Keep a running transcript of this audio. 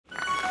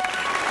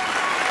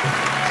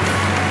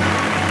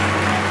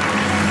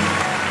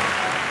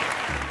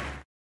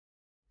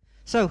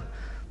So,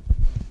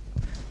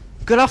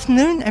 good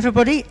afternoon,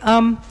 everybody.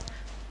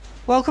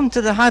 Welcome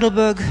to the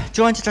Heidelberg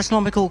Joint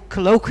Astronomical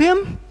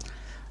Colloquium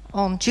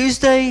on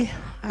Tuesday,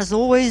 as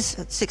always,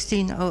 at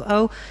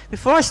 16:00.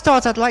 Before I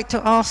start, I'd like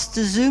to ask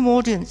the Zoom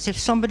audience if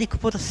somebody could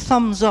put a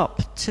thumbs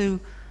up to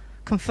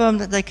confirm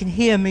that they can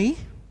hear me.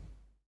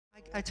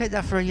 I take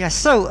that for a yes.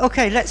 So,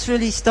 okay, let's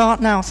really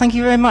start now. Thank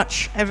you very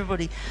much,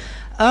 everybody.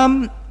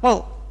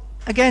 Well,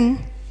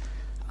 again,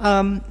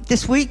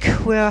 this week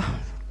we're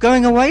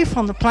going away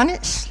from the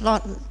planets,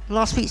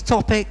 last week's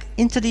topic,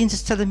 into the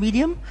interstellar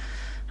medium,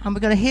 and we're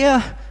going to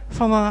hear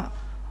from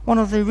one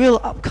of the real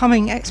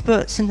upcoming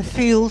experts in the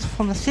field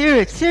from the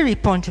theory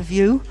point of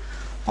view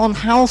on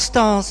how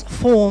stars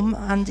form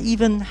and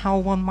even how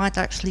one might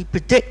actually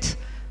predict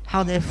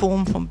how they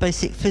form from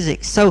basic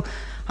physics. So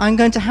I'm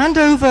going to hand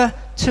over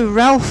to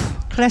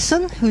Ralph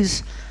Klesson,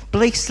 who's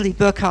Blakesley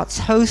Burkhart's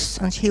host,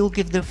 and he'll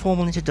give the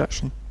formal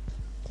introduction.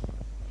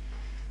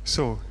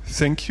 So,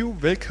 thank you.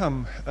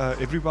 Welcome,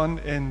 everyone,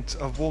 and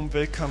a warm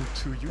welcome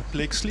to you,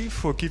 Blakesley,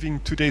 for giving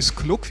today's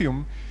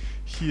colloquium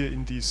here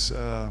in this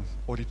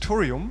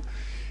auditorium.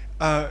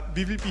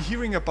 We will be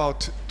hearing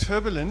about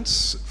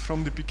turbulence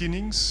from the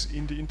beginnings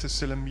in the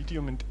interstellar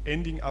medium and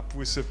ending up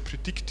with a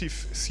predictive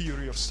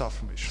theory of star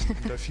formation.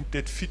 And I think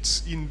that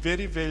fits in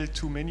very well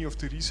to many of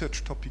the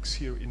research topics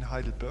here in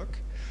Heidelberg.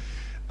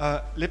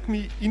 Let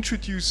me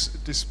introduce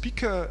the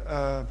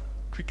speaker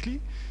quickly.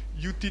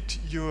 You did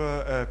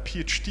your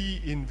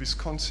PhD in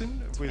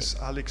Wisconsin with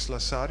Alex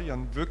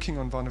Lasarian, working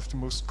on one of the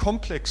most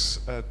complex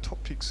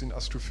topics in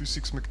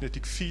astrophysics,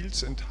 magnetic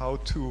fields, and how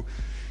to,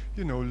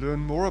 learn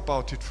more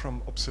about it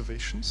from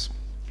observations.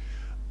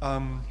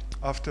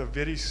 After a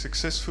very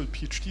successful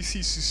PhD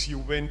thesis, you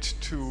went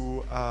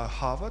to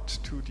Harvard,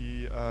 to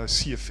the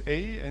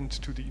CFA, and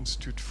to the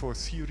Institute for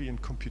Theory and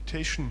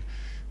Computation,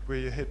 where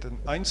you had an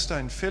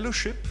Einstein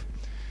Fellowship.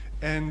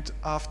 And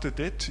after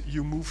that,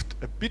 you moved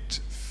a bit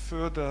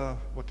further,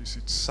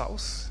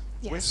 south?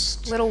 Yes,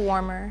 west? A little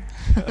warmer.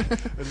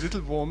 A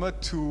little warmer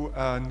to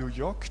New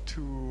York,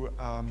 to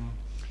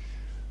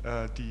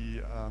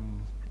the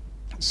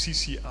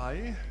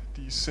CCI,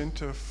 the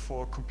Center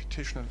for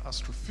Computational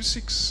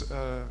Astrophysics,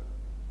 at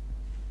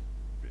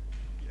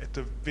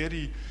a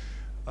very,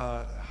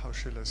 how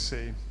shall I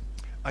say,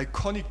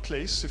 iconic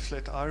place, the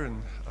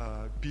Flatiron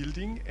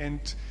building.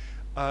 And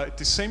at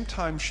the same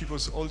time, she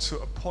was also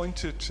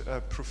appointed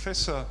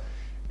professor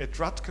at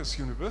Rutgers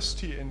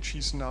University, and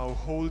she's now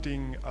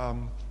holding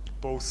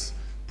both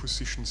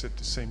positions at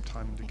the same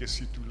time. And I guess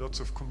you do lots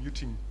of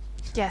commuting.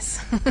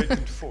 Yes. Back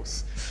and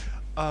forth.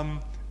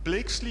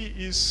 Blakesley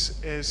is,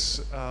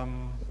 as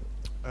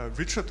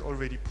Richard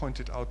already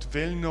pointed out,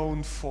 well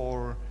known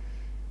for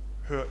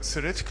her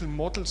theoretical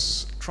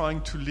models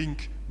trying to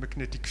link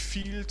magnetic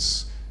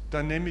fields,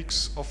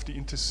 dynamics of the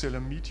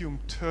interstellar medium,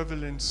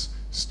 turbulence,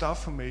 star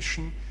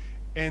formation,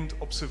 and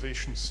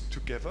observations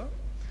together.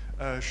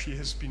 She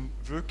has been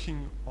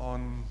working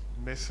on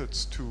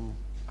methods to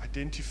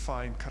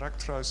identify and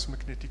characterize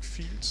magnetic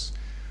fields.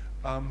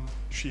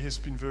 She has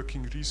been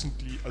working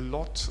recently a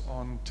lot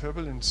on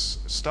turbulence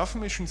star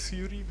formation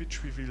theory,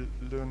 which we will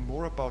learn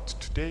more about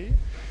today.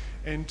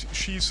 And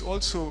she's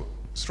also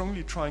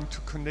strongly trying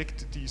to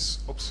connect these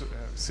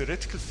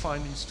theoretical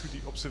findings to the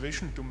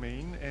observational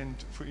domain. And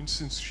for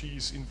instance, she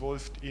is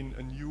involved in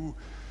a new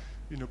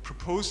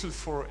proposal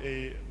for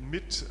a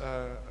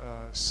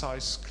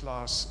mid-size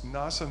class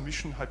NASA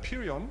mission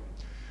Hyperion,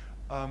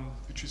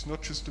 which is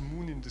not just a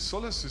moon in the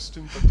solar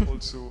system, but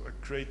also a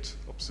great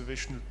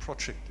observational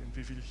project, and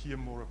we will hear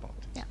more about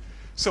it. Yeah.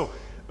 So,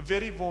 a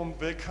very warm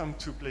welcome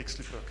to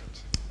Blakesley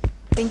Burkhart.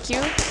 Thank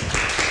you.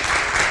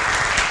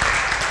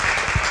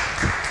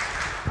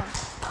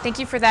 Thank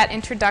you for that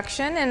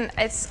introduction, and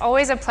it's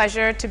always a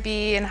pleasure to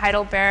be in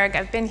Heidelberg.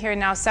 I've been here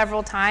now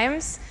several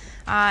times.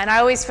 And I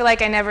always feel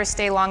like I never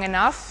stay long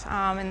enough.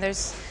 And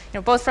there's,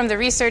 both from the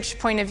research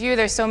point of view,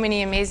 there's so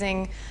many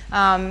amazing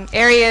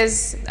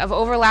areas of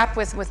overlap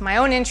with my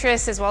own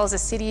interests, as well as the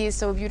city is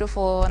so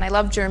beautiful, and I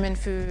love German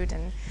food,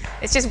 and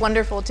it's just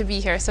wonderful to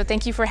be here. So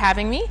thank you for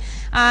having me.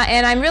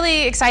 And I'm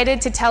really excited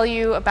to tell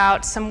you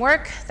about some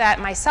work that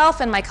myself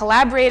and my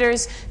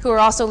collaborators, who are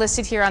also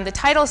listed here on the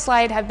title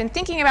slide, have been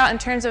thinking about in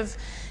terms of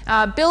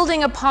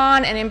building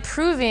upon and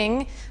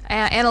improving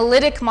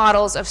analytic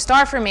models of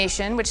star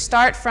formation, which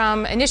start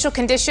from initial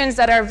conditions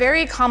that are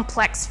very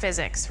complex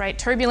physics, right?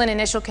 Turbulent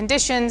initial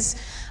conditions,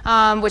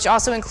 which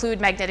also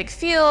include magnetic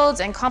fields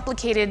and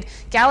complicated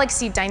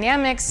galaxy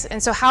dynamics.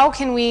 And so how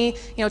can we,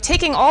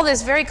 taking all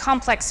this very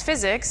complex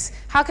physics,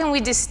 how can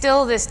we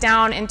distill this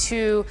down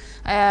into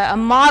a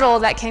model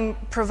that can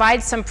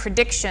provide some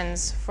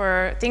predictions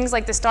for things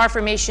like the star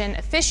formation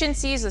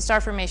efficiencies, the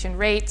star formation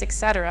rates, et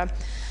cetera?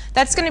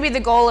 That's going to be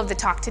the goal of the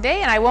talk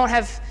today, and I won't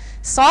have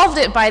solved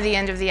it by the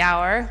end of the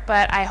hour,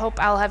 but I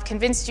hope I'll have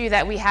convinced you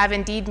that we have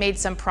indeed made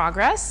some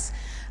progress.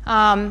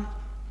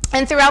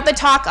 And throughout the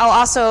talk, I'll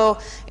also,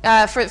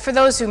 for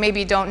those who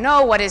maybe don't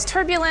know what is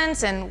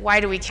turbulence and why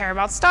do we care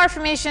about star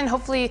formation,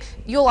 hopefully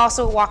you'll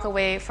also walk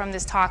away from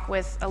this talk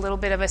with a little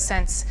bit of a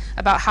sense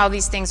about how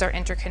these things are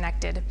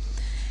interconnected.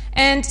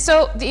 And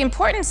so the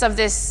importance of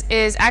this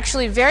is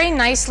actually very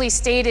nicely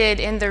stated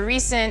in the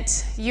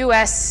recent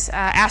US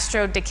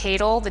Astro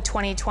Decadal, the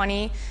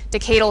 2020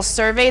 Decadal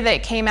survey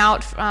that came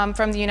out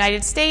from the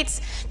United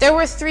States. There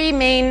were three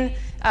main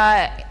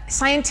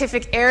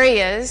scientific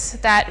areas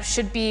that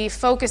should be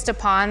focused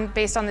upon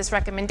based on this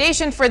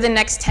recommendation for the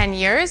next 10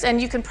 years.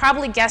 And you can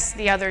probably guess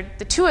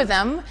the two of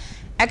them: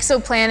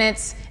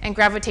 exoplanets and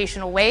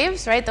gravitational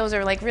waves, right? Those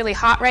are like really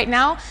hot right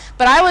now.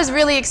 But I was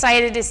really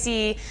excited to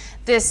see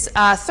this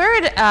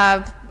third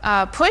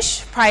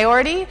push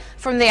priority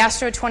from the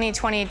Astro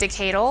 2020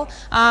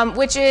 Decadal,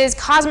 which is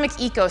cosmic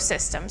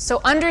ecosystems. So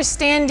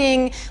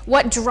understanding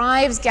what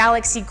drives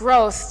galaxy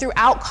growth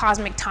throughout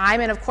cosmic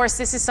time. And of course,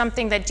 this is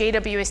something that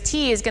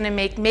JWST is going to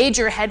make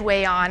major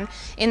headway on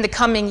in the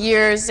coming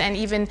years. And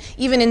even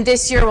in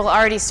this year, we'll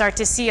already start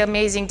to see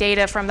amazing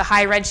data from the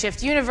high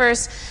redshift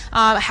universe,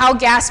 how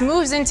gas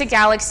moves into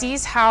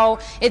galaxies, how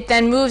it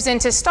then moves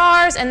into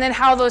stars, and then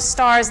how those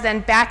stars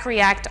then back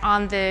react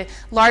on the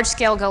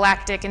large-scale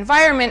galactic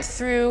environment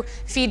through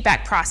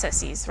feedback processes.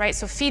 Right?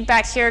 So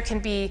feedback here can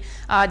be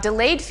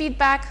delayed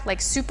feedback, like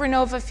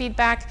supernova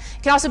feedback.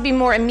 It can also be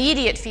more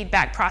immediate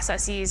feedback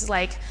processes,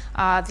 like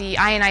the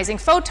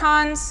ionizing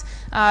photons,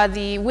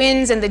 the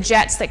winds and the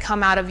jets that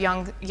come out of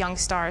young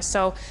stars.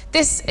 So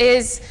this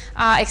is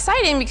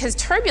exciting because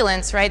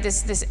turbulence, right?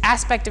 This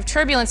aspect of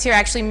turbulence here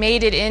actually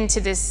made it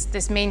into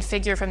this main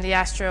figure from the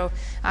Astro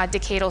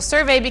Decadal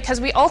survey,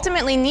 because we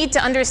ultimately need to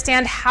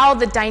understand how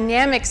the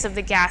dynamics of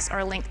the gas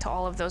are linked to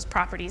all of those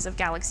properties of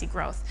galaxy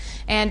growth.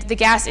 And the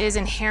gas is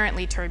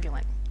inherently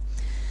turbulent.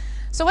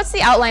 So what's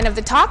the outline of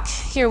the talk?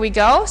 Here we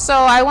go. So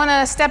I want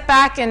to step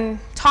back and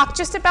talk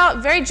just about,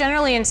 very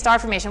generally, in star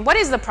formation. What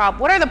are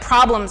the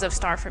problems of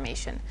star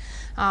formation?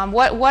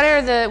 What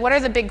are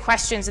the big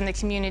questions in the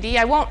community?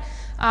 I won't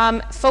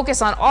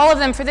focus on all of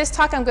them for this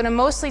talk. I'm going to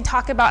mostly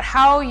talk about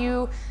how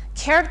you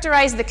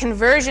characterize the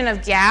conversion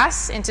of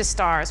gas into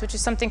stars, which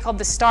is something called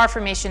the star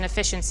formation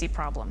efficiency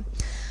problem.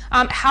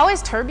 How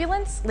is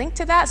turbulence linked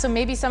to that? So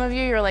maybe some of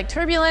you are like,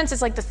 turbulence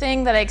is like the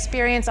thing that I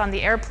experience on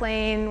the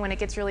airplane when it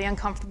gets really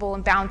uncomfortable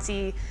and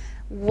bouncy.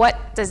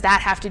 What does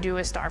that have to do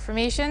with star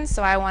formation?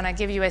 So I want to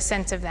give you a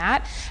sense of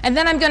that. And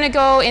then I'm going to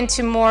go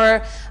into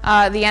more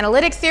the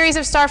analytic theories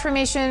of star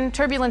formation,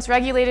 turbulence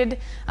regulated,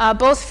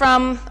 both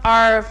from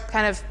our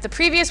kind of the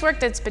previous work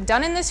that's been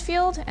done in this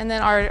field, and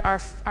then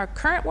our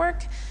current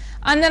work.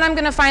 And then I'm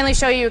going to finally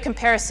show you a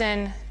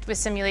comparison with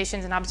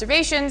simulations and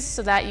observations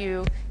so that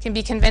you can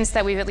be convinced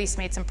that we've at least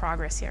made some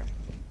progress here.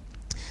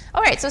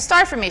 All right, so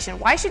star formation.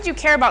 Why should you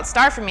care about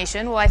star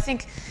formation? Well, I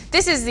think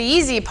this is the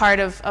easy part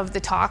of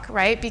the talk,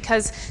 right?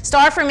 Because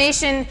star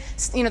formation,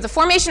 the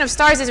formation of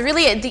stars is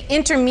really at the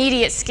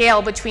intermediate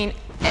scale between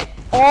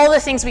all the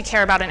things we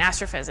care about in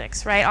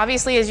astrophysics, right?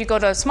 Obviously, as you go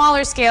to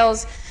smaller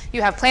scales,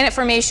 you have planet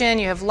formation,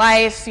 you have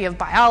life, you have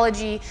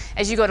biology.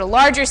 As you go to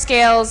larger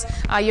scales,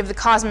 you have the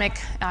cosmic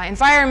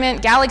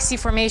environment, galaxy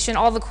formation,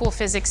 all the cool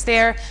physics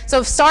there.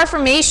 So star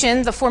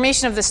formation, the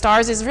formation of the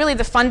stars, is really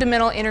the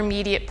fundamental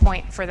intermediate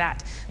point for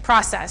that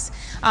process.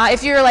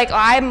 If you're like, oh,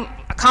 I'm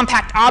a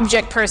compact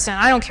object person,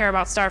 I don't care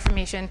about star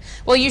formation.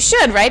 Well, you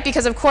should, right?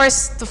 Because of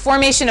course, the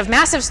formation of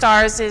massive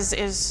stars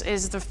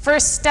is the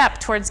first step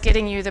towards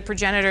getting you the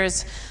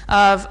progenitors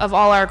of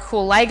all our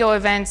cool LIGO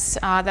events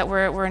that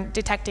we're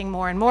detecting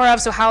more and more of.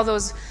 So how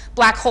those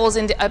black holes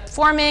end up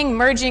forming,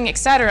 merging,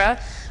 etc.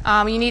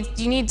 You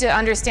need to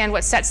understand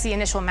what sets the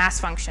initial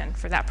mass function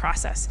for that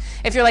process.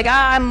 If you're like,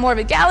 I'm more of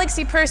a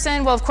galaxy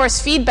person, well, of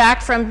course,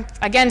 feedback from,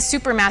 again,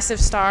 supermassive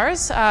stars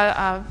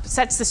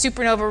sets the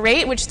supernova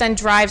rate, which then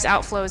drives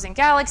outflows in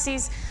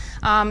galaxies,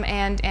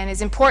 and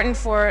is important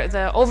for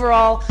the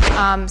overall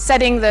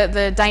setting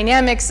the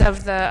dynamics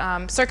of the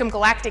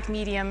circumgalactic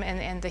medium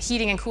and the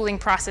heating and cooling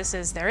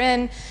processes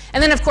therein.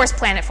 And then, of course,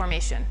 planet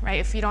formation, right?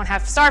 If you don't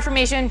have star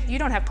formation, you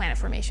don't have planet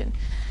formation.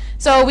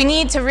 So we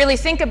need to really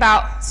think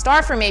about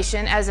star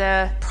formation as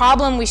a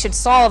problem we should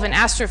solve in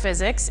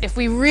astrophysics if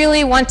we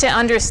really want to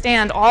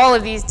understand all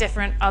of these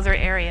different other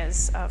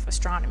areas of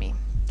astronomy.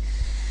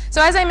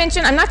 So as I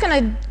mentioned, I'm not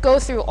going to go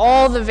through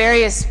all the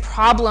various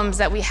problems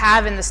that we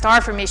have in the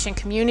star formation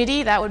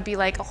community. That would be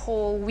like a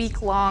whole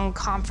week-long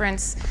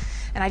conference,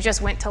 and I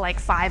just went to like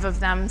 5 of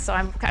them, so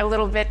I'm a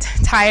little bit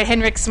tired.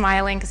 Henrik's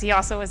smiling because he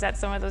also was at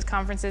some of those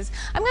conferences.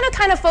 I'm going to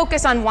kind of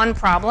focus on one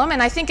problem,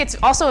 and I think it's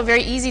also a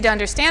very easy to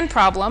understand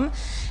problem,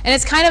 and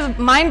it's kind of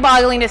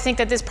mind-boggling to think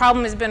that this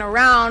problem has been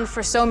around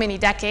for so many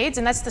decades,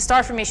 and that's the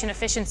star formation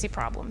efficiency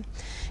problem.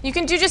 You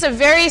can do just a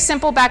very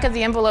simple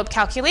back-of-the-envelope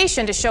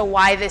calculation to show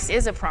why this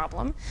is a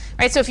problem,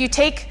 right? So if you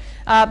take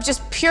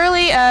just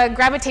purely a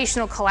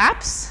gravitational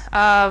collapse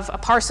of a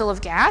parcel of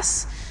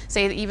gas,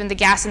 say even the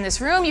gas in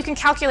this room, you can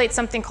calculate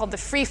something called the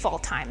free fall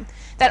time.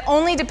 That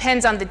only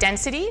depends on the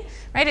density,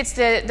 right? It's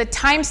the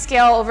time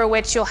scale over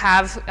which you'll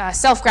have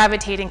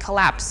self-gravitating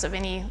collapse of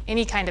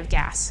any kind of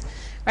gas,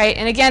 right?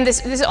 And again,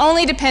 this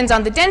only depends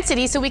on the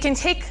density, so we can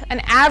take an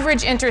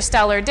average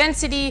interstellar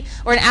density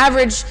or an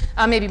average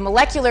maybe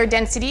molecular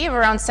density of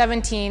around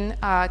 17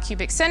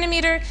 cubic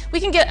centimeter. We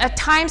can get a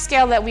time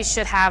scale that we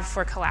should have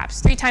for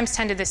collapse, 3 times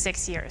 10 to the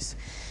 6 years.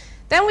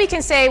 Then we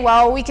can say,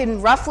 well, we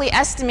can roughly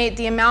estimate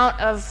the amount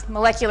of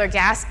molecular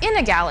gas in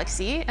a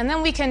galaxy, and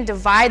then we can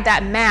divide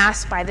that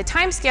mass by the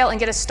time scale and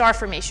get a star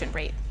formation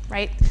rate,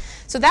 right?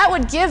 So that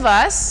would give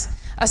us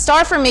a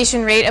star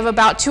formation rate of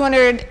about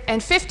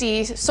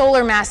 250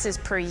 solar masses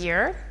per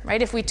year,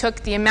 right? If we took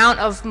the amount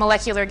of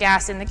molecular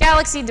gas in the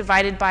galaxy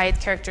divided by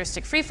its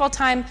characteristic freefall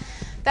time,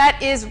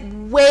 that is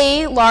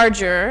way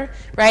larger,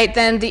 right,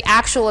 than the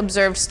actual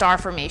observed star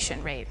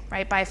formation rate,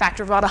 right, by a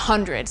factor of about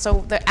 100.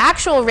 So the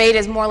actual rate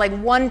is more like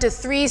 1 to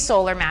 3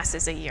 solar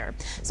masses a year.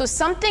 So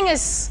something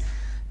is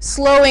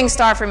slowing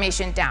star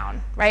formation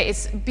down, right?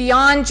 It's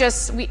beyond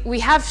just, we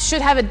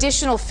should have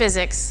additional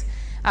physics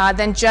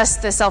than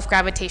just the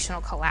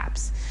self-gravitational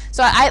collapse.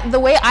 So the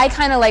way I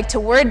kind of like to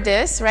word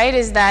this, right,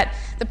 is that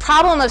the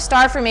problem of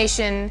star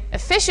formation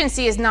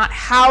efficiency is not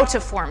how to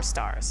form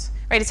stars,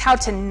 right? It's how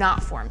to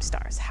not form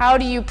stars. How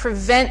do you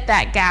prevent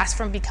that gas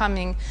from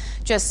becoming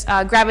just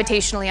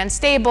gravitationally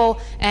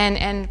unstable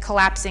and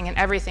collapsing and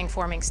everything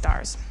forming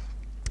stars?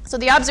 So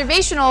the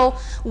observational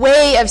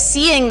way of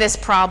seeing this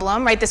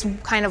problem, right, this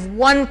kind of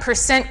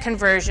 1%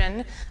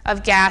 conversion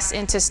of gas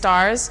into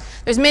stars,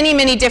 there's many,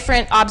 many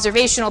different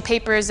observational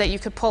papers that you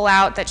could pull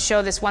out that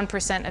show this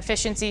 1%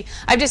 efficiency.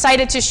 I've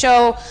decided to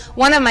show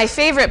one of my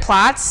favorite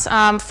plots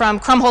from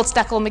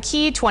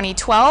Krumholtz-Steckel-McKee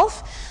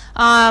 2012.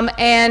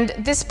 And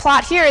this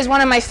plot here is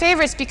one of my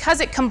favorites because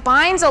it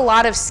combines a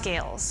lot of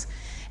scales.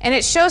 And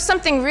it shows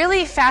something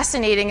really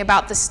fascinating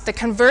about the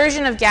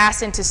conversion of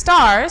gas into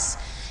stars.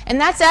 And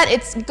that's that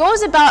it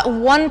goes about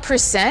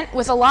 1%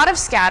 with a lot of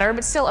scatter,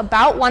 but still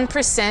about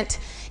 1%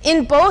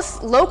 in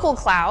both local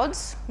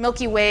clouds,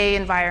 Milky Way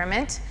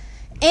environment,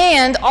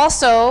 and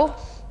also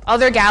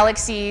other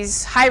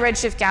galaxies, high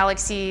redshift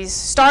galaxies,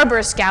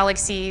 starburst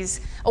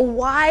galaxies, a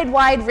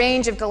wide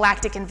range of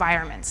galactic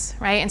environments,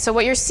 right? And so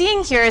what you're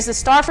seeing here is the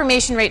star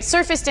formation rate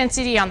surface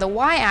density on the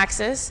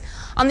y-axis.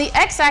 On the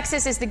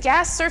x-axis is the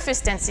gas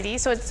surface density,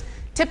 so it's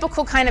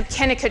typical kind of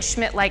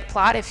Kennicutt-Schmidt-like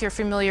plot, if you're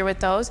familiar with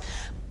those,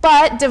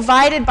 but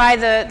divided by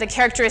the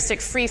characteristic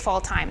free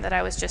fall time that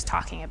I was just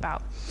talking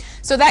about.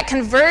 So that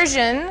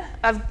conversion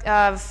of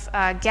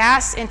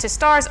gas into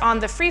stars on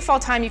the free fall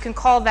time, you can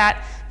call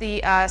that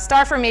the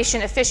star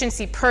formation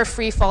efficiency per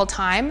free fall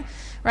time,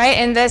 right?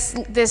 And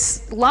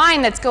this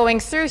line that's going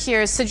through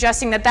here is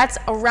suggesting that that's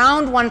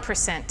around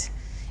 1%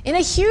 in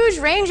a huge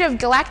range of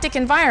galactic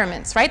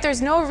environments, right?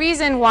 There's no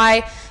reason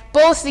why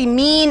both the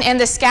mean and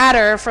the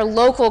scatter for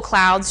local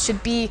clouds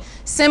should be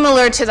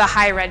similar to the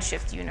high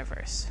redshift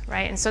universe,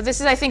 right? And so this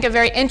is, I think, a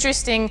very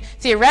interesting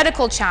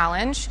theoretical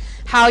challenge,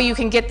 how you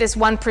can get this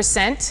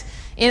 1%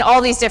 in all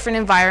these different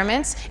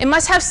environments. It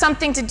must have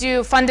something to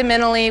do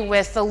fundamentally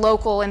with the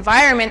local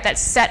environment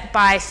that's set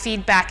by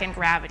feedback and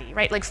gravity,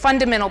 right? Like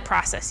fundamental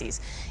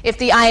processes. If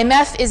the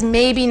IMF is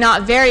maybe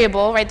not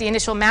variable, right, the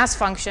initial mass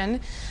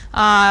function,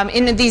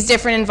 in these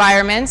different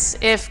environments,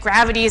 if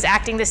gravity is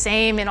acting the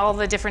same in all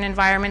the different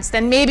environments,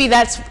 then maybe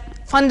that's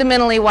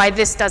fundamentally why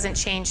this doesn't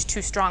change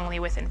too strongly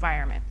with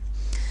environment,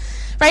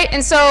 right?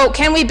 And so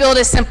can we build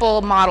a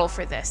simple model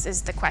for this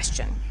is the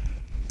question.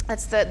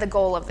 That's the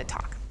goal of the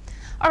talk.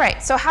 All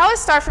right, so how is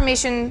star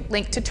formation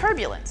linked to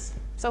turbulence?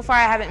 So far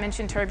I haven't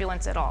mentioned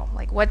turbulence at all.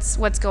 Like what's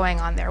going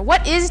on there?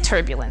 What is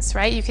turbulence,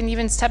 right? You can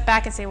even step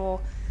back and say,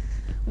 well,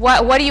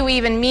 what do you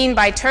even mean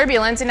by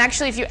turbulence? And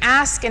actually, if you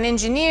ask an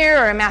engineer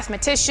or a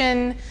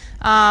mathematician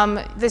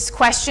this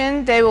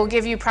question, they will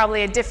give you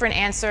probably a different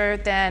answer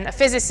than a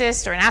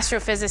physicist or an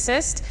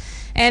astrophysicist.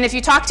 And if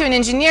you talk to an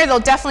engineer, they'll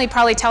definitely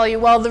probably tell you,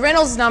 well, the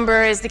Reynolds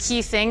number is the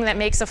key thing that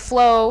makes a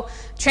flow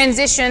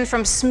transition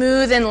from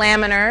smooth and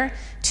laminar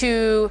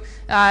to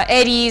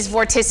eddies,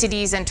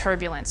 vorticities, and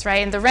turbulence, right?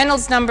 And the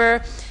Reynolds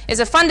number is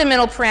a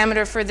fundamental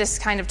parameter for this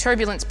kind of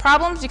turbulence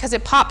problems because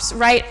it pops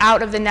right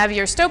out of the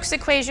Navier-Stokes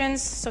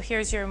equations. So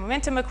here's your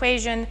momentum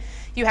equation.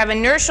 You have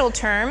inertial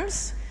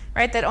terms,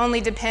 right, that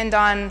only depend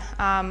on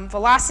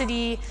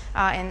velocity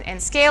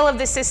and scale of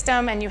the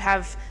system, and you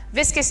have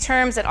viscous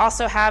terms that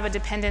also have a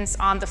dependence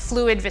on the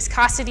fluid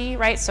viscosity,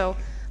 right? So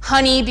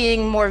honey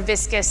being more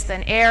viscous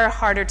than air,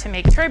 harder to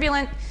make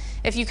turbulent.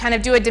 If you kind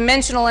of do a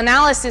dimensional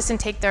analysis and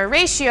take their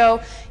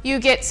ratio, you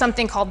get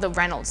something called the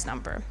Reynolds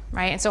number,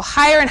 right? And so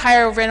higher and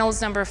higher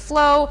Reynolds number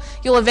flow,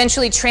 you'll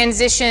eventually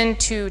transition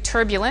to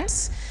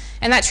turbulence.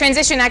 And that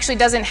transition actually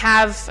doesn't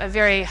have a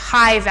very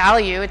high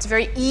value. It's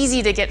very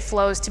easy to get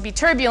flows to be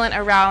turbulent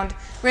around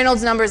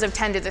Reynolds numbers of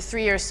 10 to the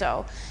 3 or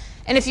so.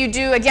 And if you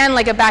do, again,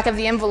 like a back of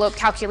the envelope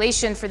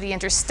calculation for the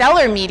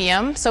interstellar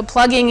medium, so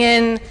plugging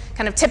in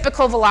kind of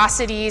typical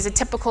velocities and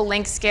typical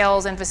length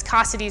scales and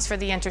viscosities for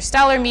the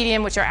interstellar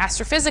medium, which are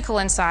astrophysical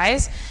in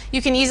size,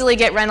 you can easily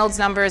get Reynolds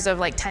numbers of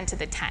like 10 to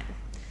the 10.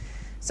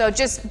 So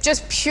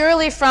just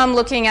purely from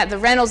looking at the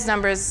Reynolds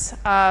numbers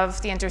of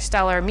the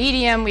interstellar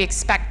medium, we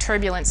expect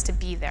turbulence to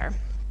be there.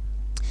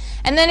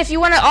 And then if you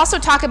want to also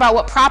talk about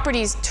what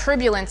properties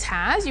turbulence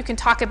has, you can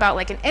talk about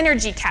like an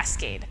energy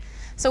cascade.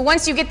 So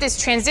once you get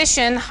this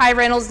transition, high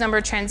Reynolds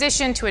number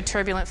transition to a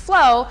turbulent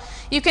flow,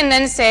 you can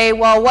then say,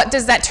 well, what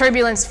does that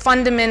turbulence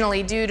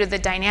fundamentally do to the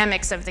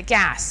dynamics of the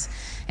gas?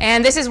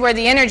 And this is where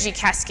the energy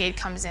cascade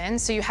comes in.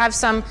 So you have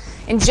some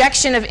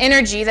injection of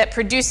energy that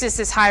produces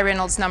this high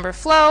Reynolds number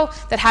flow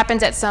that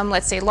happens at some,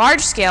 let's say,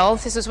 large scale.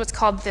 This is what's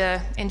called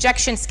the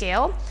injection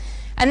scale.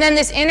 And then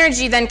this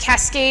energy then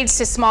cascades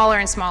to smaller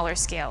and smaller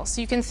scales. So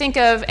you can think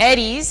of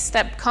eddies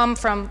that come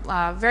from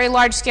very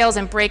large scales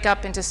and break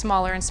up into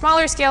smaller and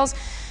smaller scales.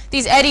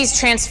 These eddies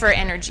transfer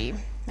energy,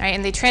 right?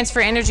 And they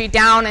transfer energy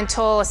down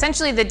until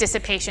essentially the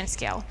dissipation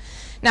scale.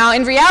 Now,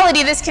 in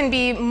reality, this can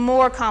be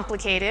more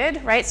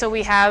complicated, right? So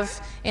we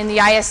have in the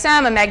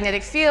ISM a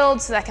magnetic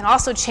field, so that can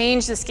also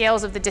change the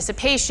scales of the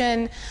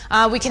dissipation.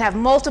 We can have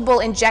multiple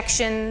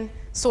injection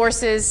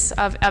sources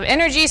of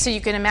energy. So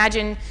you can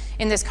imagine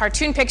in this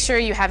cartoon picture,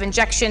 you have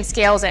injection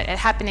scales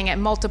happening at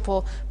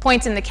multiple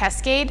points in the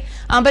cascade.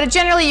 But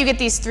generally, you get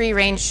these three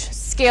range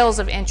scales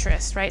of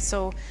interest, right?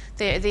 So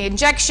the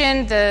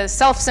injection, the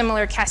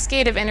self-similar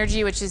cascade of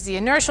energy, which is the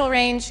inertial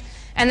range,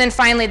 and then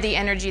finally the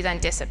energy then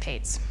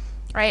dissipates,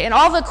 right? And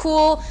all the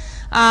cool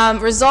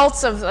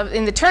results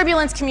in the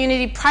turbulence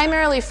community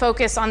primarily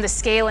focus on the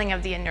scaling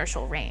of the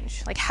inertial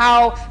range. Like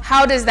how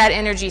does that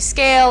energy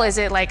scale? Is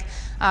it like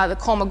the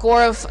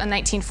Kolmogorov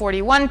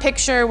 1941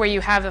 picture where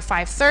you have a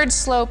 5/3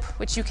 slope,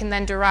 which you can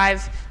then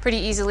derive pretty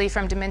easily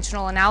from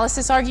dimensional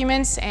analysis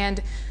arguments,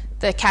 and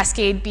the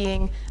cascade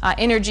being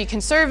energy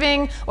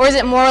conserving? Or is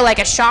it more like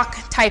a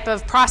shock type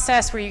of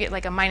process where you get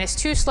like a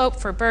 -2 slope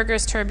for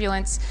Berger's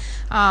turbulence?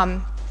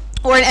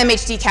 Or an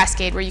MHD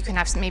cascade where you can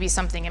have maybe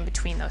something in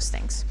between those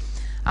things.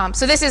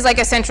 So this is like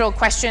a central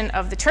question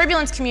of the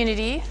turbulence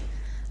community.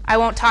 I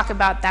won't talk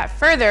about that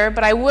further,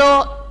 but I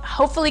will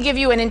hopefully give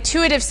you an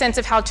intuitive sense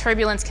of how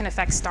turbulence can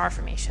affect star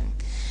formation.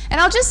 And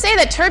I'll just say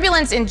that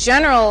turbulence in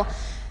general,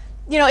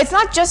 you know, it's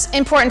not just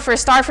important for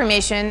star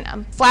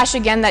formation. Flash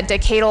again that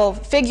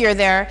decadal figure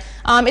there.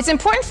 It's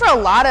important for a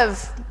lot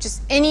of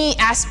just any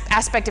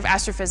aspect of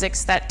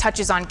astrophysics that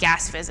touches on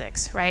gas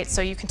physics, right?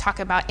 So you can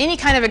talk about any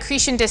kind of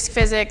accretion disk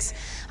physics,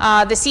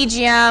 the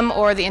CGM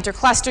or the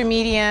intercluster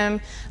medium,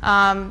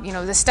 you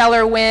know, the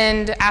stellar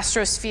wind,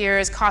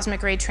 astrospheres,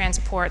 cosmic ray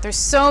transport. There's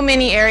so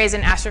many areas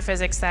in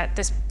astrophysics that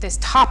this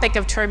topic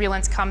of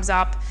turbulence comes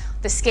up,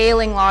 the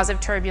scaling laws of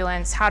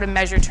turbulence, how to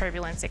measure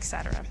turbulence, et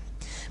cetera.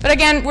 But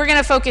again, we're going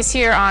to focus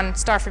here on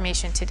star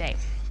formation today.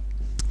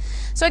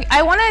 So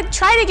I want to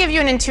try to give you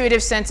an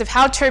intuitive sense of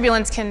how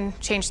turbulence can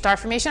change star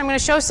formation. I'm going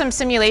to show some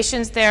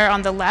simulations there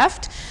on the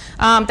left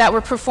that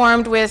were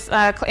performed with,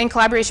 in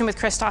collaboration with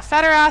Christoph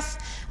Federath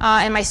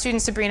and my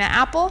student Sabrina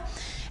Apple.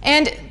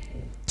 And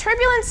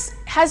turbulence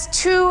has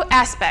two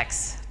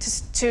aspects,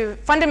 two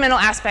fundamental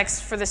aspects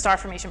for the star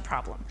formation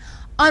problem.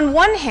 On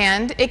one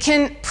hand, it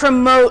can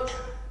promote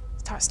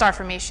star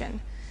formation.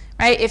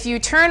 Right? If you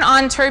turn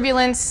on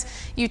turbulence,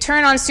 you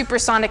turn on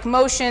supersonic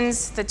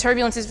motions, the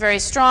turbulence is very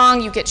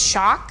strong, you get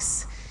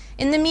shocks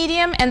in the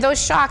medium, and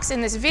those shocks in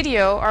this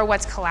video are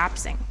what's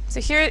collapsing. So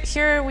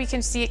here we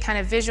can see it kind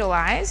of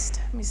visualized.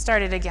 Let me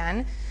start it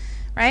again.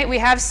 Right? We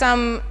have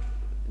some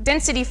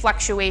density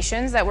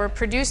fluctuations that were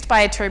produced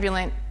by a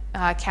turbulent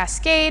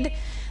cascade.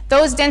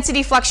 Those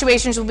density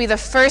fluctuations will be the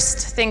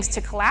first things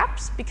to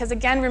collapse, because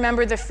again,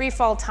 remember the free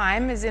fall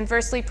time is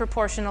inversely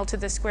proportional to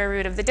the square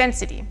root of the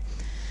density.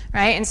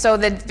 Right? And so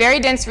the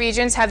very dense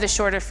regions have the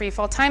shorter free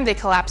fall time, they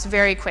collapse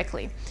very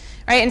quickly.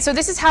 Right? And so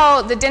this is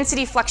how the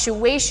density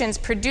fluctuations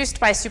produced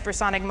by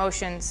supersonic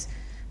motions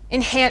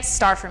enhance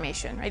star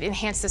formation, right?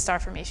 Enhance the star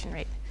formation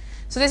rate.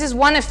 So this is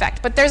one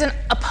effect, but there's an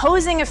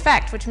opposing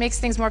effect which makes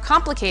things more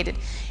complicated,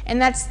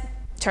 and that's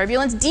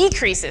turbulence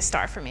decreases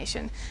star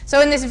formation. So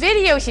in this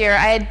video here,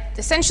 I had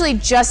essentially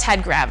just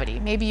had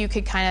gravity. Maybe you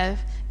could kind of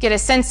get a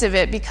sense of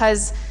it,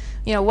 because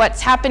you know,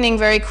 what's happening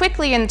very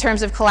quickly in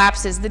terms of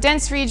collapse is the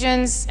dense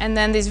regions, and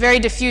then these very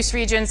diffuse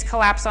regions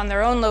collapse on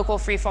their own local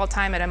free fall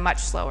time at a much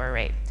slower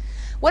rate.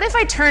 What if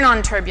I turn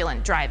on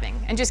turbulent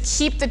driving and just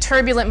keep the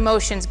turbulent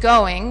motions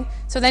going,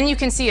 so then you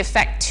can see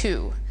effect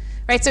 2.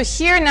 Right? So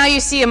here now you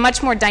see a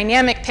much more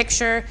dynamic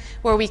picture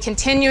where we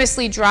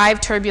continuously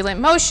drive turbulent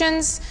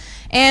motions,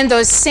 and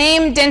those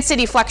same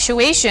density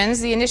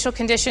fluctuations, the initial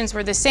conditions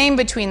were the same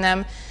between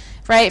them,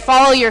 right?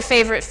 Follow your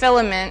favorite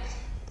filament.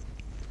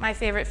 My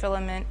favorite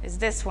filament is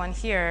this one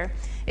here.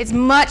 It's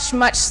much,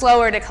 much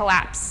slower to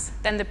collapse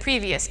than the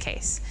previous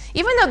case,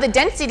 even though the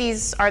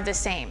densities are the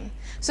same.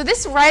 So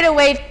this right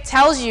away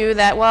tells you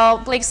that, well,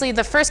 Blakesley,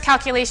 the first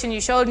calculation you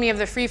showed me of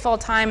the free fall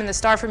time and the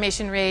star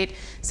formation rate,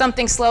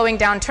 something slowing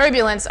down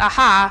turbulence,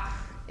 aha,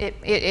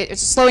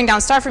 it's slowing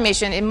down star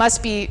formation, it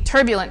must be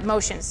turbulent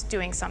motions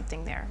doing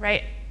something there,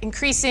 right?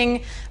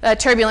 Increasing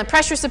turbulent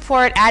pressure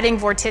support, adding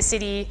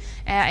vorticity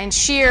and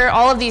shear,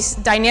 all of these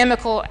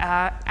dynamical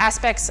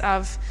aspects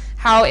of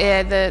how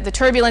the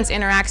turbulence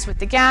interacts with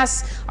the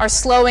gas are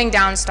slowing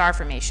down star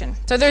formation.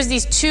 So there's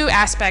these two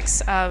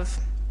aspects of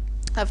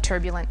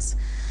turbulence.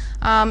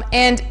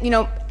 And you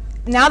know,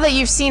 now that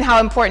you've seen how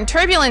important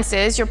turbulence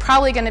is, you're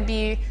probably going to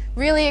be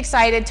really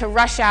excited to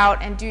rush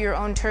out and do your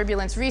own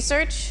turbulence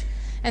research.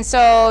 And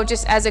so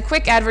just as a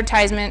quick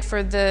advertisement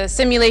for the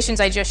simulations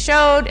I just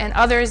showed and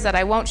others that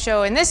I won't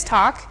show in this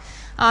talk,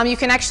 you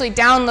can actually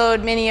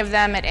download many of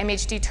them at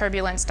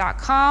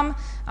mhdturbulence.com.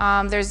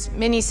 There's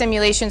many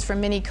simulations for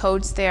many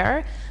codes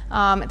there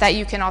that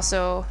you can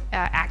also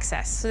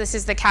access. So this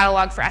is the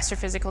catalog for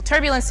astrophysical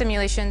turbulence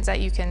simulations that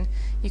you can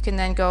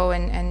then go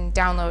and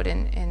download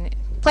and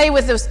play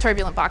with those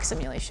turbulent box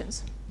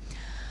simulations.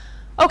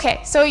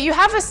 Okay, so you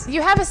have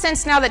a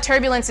sense now that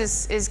turbulence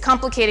is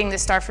complicating the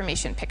star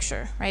formation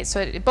picture, right?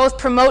 So it both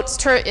promotes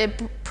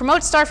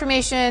star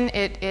formation,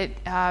 it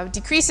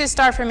decreases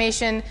star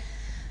formation.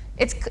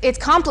 It's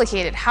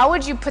complicated. How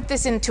would you put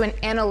this into an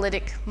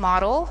analytic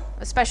model,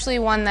 especially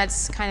one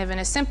that's kind of in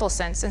a simple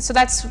sense? And so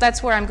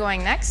that's where I'm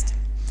going next,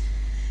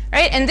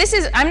 right? And this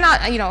is, I'm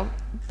not,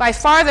 by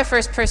far the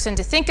first person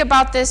to think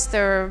about this.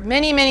 There are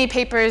many, many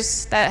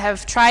papers that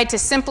have tried to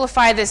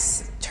simplify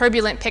this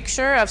turbulent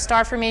picture of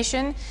star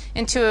formation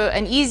into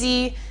an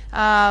easy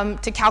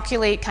to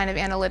calculate kind of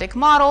analytic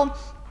model.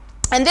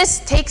 And this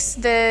takes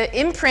the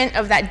imprint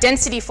of that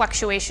density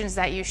fluctuations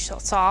that you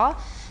saw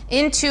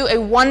into a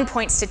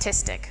one-point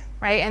statistic,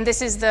 right? And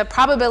this is the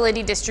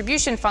probability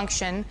distribution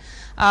function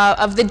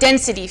of the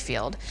density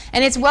field.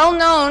 And it's well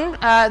known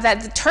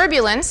that the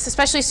turbulence,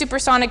 especially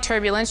supersonic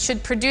turbulence,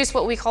 should produce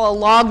what we call a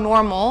log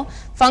normal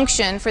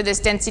function for this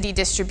density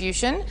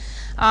distribution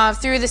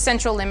through the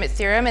central limit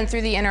theorem and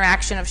through the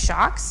interaction of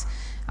shocks.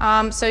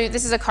 So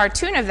this is a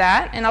cartoon of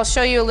that, and I'll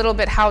show you a little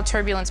bit how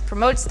turbulence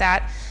promotes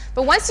that.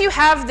 But once you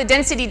have the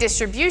density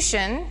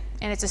distribution,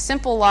 and it's a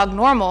simple log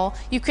normal,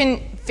 you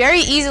can very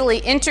easily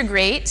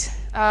integrate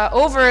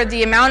over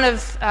the amount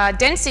of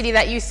density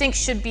that you think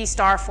should be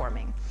star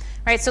forming,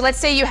 right? So let's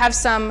say you have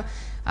some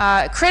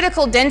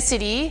critical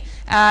density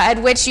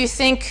at which you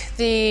think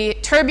the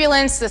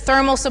turbulence, the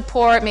thermal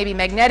support, maybe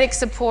magnetic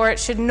support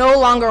should no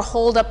longer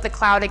hold up the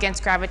cloud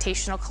against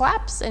gravitational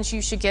collapse, and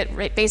you should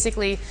get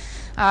basically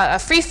a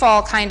free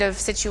fall kind of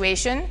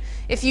situation.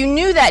 If you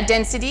knew that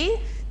density,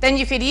 then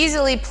you could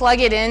easily plug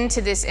it into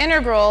this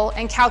integral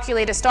and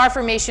calculate a star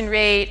formation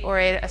rate or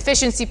an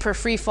efficiency per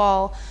free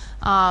fall,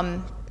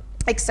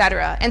 et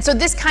cetera. And so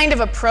this kind of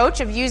approach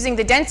of using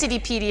the density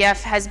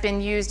PDF has been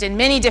used in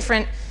many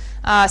different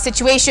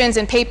situations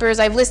and papers.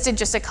 I've listed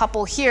just a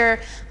couple here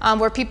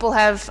where people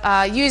have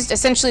used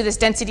essentially this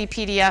density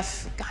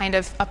PDF kind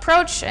of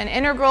approach and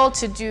integral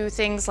to do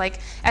things like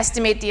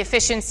estimate the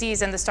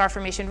efficiencies and the star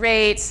formation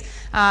rates,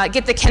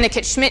 get the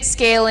Kennecott-Schmidt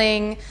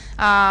scaling,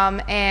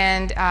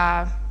 and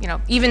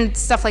even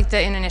stuff like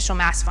the initial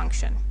mass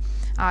function.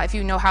 If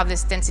you know how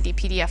this density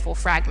PDF will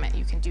fragment,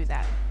 you can do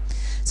that.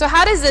 So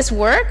how does this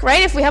work,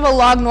 right? If we have a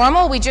log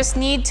normal, we just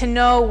need to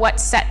know what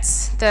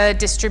sets the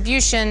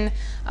distribution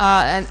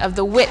of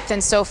the width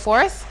and so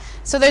forth.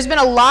 So there's been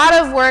a lot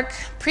of work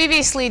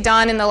previously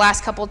done in the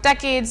last couple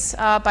decades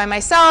by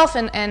myself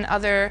and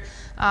other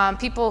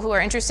people who are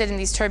interested in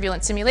these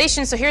turbulent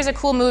simulations. So here's a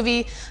cool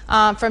movie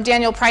from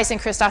Daniel Price and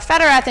Christoph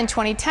Federath in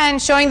 2010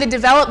 showing the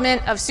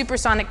development of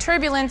supersonic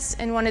turbulence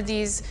in one of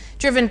these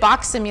driven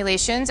box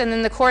simulations and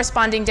then the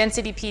corresponding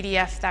density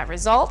PDF that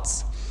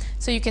results.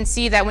 So you can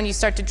see that when you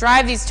start to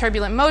drive these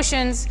turbulent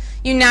motions,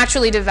 you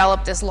naturally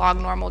develop this log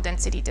normal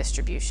density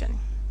distribution.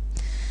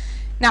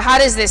 Now, how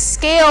does this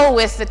scale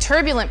with the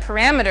turbulent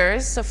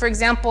parameters? So for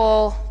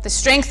example, the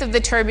strength of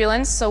the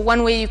turbulence. So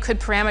one way you could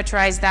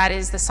parameterize that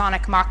is the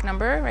sonic Mach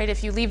number, right?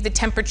 If you leave the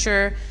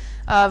temperature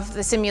of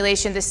the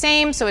simulation the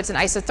same, so it's an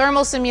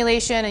isothermal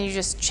simulation, and you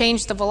just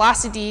change the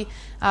velocity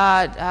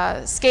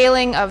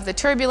scaling of the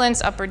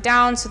turbulence up or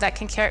down, so that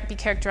can be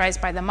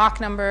characterized by the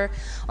Mach number.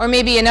 Or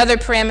maybe another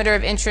parameter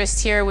of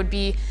interest here would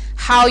be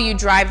how you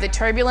drive the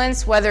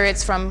turbulence, whether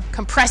it's from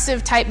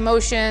compressive type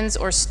motions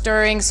or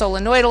stirring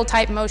solenoidal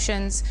type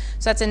motions.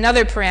 So that's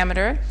another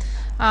parameter.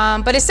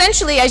 But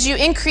essentially, as you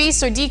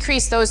increase or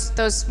decrease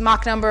those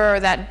Mach number or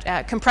that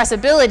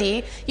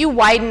compressibility, you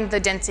widen the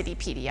density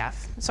PDF.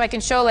 So I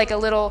can show like a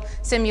little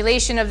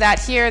simulation of that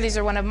here. These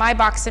are one of my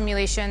box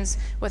simulations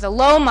with a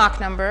low Mach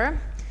number.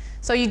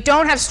 So you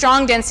don't have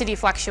strong density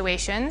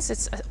fluctuations.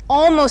 It's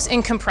almost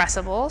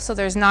incompressible, so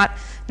there's not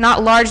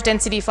large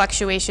density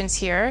fluctuations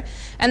here.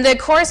 And the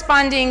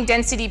corresponding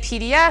density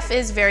PDF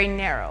is very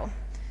narrow,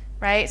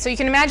 right? So you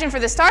can imagine for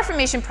the star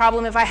formation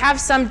problem, if I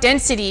have some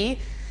density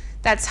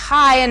that's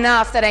high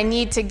enough that I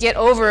need to get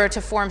over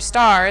to form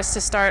stars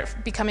to start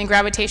becoming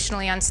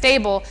gravitationally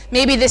unstable,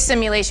 maybe this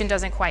simulation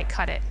doesn't quite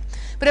cut it.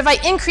 But if I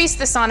increase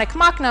the sonic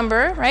Mach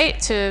number, right,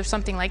 to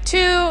something like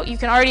 2, you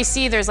can already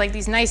see there's like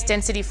these nice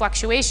density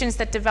fluctuations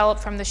that develop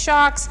from the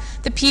shocks.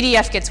 The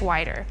PDF gets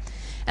wider.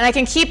 And I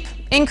can keep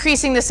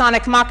increasing the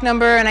sonic Mach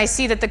number, and I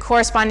see that the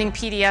corresponding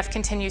PDF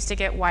continues to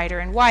get wider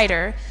and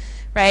wider,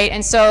 right?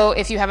 And so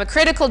if you have a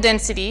critical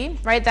density,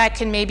 right, that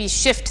can maybe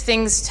shift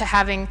things to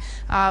having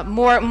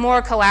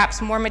more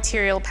collapse, more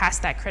material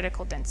past that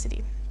critical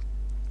density.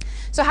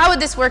 So how would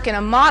this work in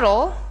a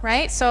model,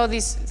 right? So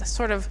these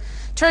sort of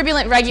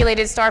turbulent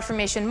regulated star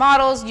formation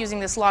models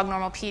using this log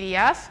normal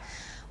PDF.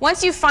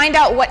 once you find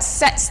out what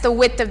sets the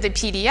width of the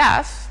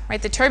PDF,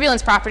 right, the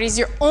turbulence properties,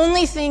 your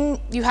only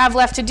thing you have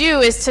left to do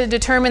is to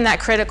determine that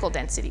critical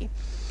density,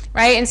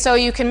 right? And so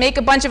you can make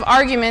a bunch of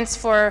arguments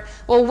for,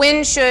 well,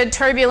 when should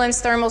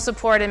turbulence, thermal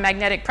support, and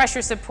magnetic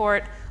pressure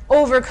support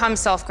overcome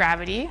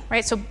self-gravity,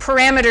 right? So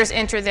parameters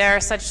enter there,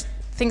 such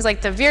things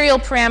like the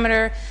virial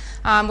parameter,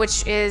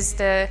 which is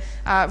the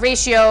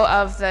ratio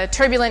of the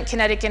turbulent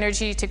kinetic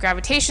energy to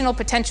gravitational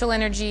potential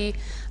energy.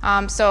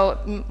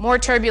 So more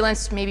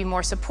turbulence, maybe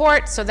more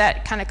support, so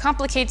that kind of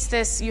complicates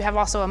this. You have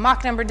also a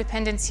Mach number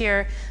dependence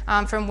here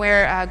from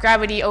where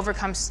gravity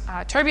overcomes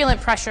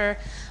turbulent pressure.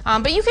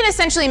 But you can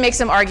essentially make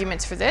some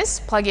arguments for this,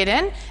 plug it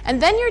in,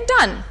 and then you're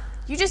done.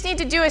 You just need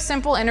to do a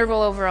simple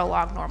integral over a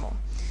log normal.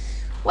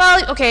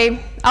 Well,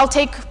 okay, I'll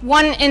take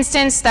one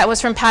instance that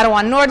was from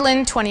Padua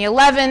Nordland,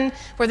 2011,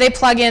 where they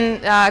plug in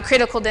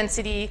critical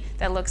density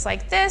that looks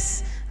like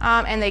this,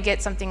 and they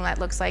get something that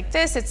looks like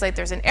this. It's like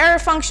there's an error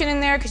function in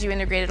there because you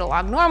integrated a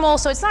log normal,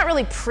 so it's not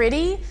really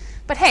pretty,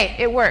 but hey,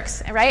 it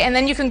works, right? And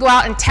then you can go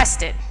out and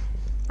test it,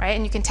 right?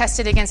 And you can test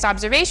it against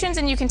observations,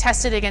 and you can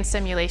test it against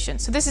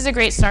simulations. So this is a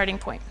great starting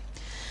point.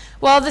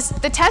 Well,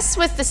 the tests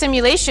with the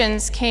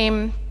simulations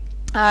came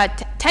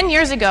 10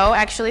 years ago,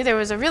 actually. There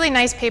was a really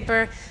nice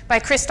paper by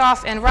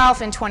Christoph and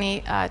Ralph in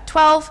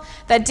 2012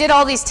 that did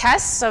all these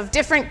tests of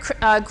different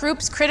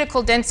groups,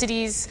 critical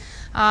densities,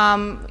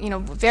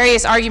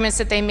 various arguments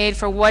that they made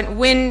for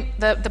when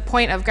the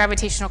point of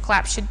gravitational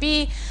collapse should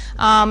be,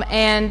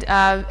 and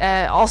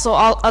also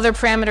all other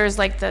parameters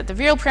like the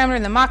virial parameter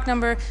and the Mach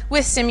number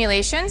with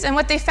simulations. And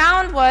what they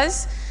found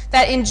was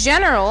that in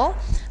general,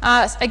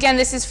 again,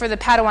 this is for the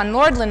Padua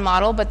Nordland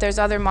model, but there's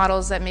other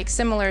models that make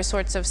similar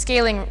sorts of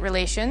scaling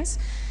relations.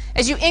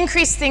 As you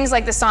increase things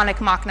like the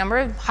sonic Mach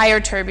number, higher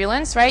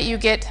turbulence, right, you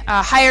get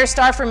a higher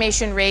star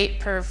formation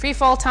rate per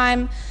freefall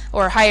time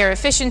or higher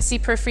efficiency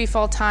per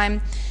freefall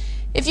time.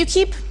 If you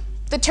keep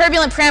the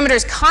turbulent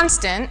parameters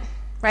constant,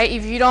 right,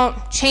 if you don't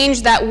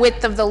change that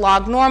width of the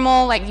log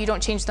normal, like you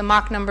don't change the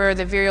Mach number,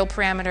 the virial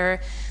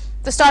parameter,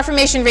 the star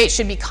formation rate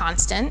should be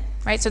constant,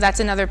 right, so that's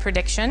another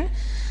prediction.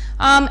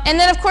 And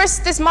then, of course,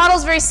 this model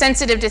is very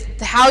sensitive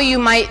to how you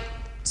might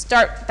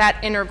start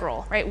that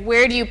integral, right?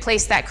 Where do you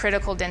place that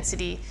critical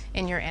density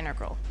in your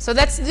integral? So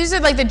these are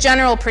like the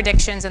general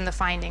predictions and the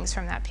findings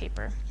from that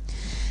paper.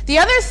 The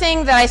other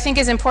thing that I think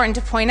is important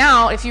to point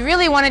out, if you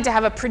really wanted to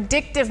have a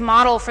predictive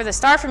model for the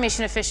star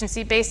formation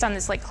efficiency based on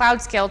this like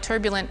cloud scale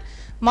turbulent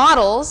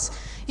models,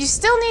 you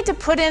still need to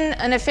put in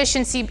an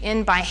efficiency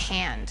in by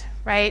hand,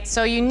 right?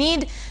 So you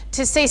need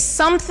to say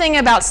something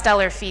about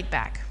stellar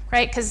feedback,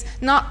 right? Because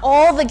not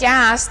all the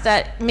gas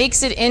that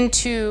makes it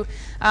into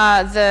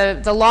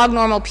the log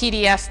normal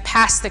PDF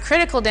past the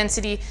critical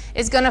density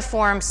is going to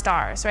form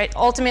stars, right?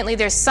 Ultimately,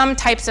 there's some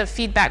types of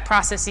feedback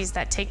processes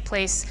that take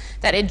place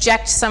that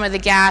eject some of the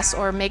gas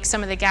or make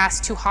some of the gas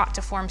too hot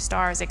to form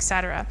stars, et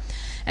cetera.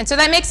 And so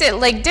that makes it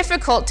like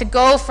difficult to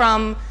go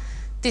from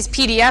these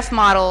PDF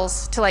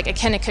models to like a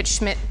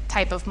Kennicutt-Schmidt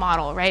type of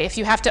model, right? If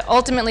you have to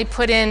ultimately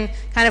put in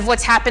kind of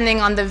what's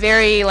happening on the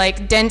very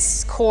like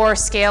dense core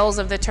scales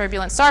of the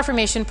turbulent star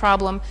formation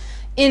problem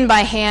in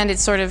by hand,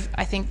 it's sort of,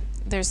 I think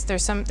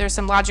there's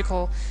some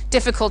logical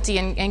difficulty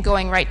in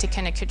going right to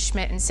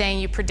Kennicutt-Schmidt and saying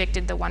you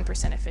predicted the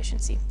 1%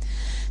 efficiency.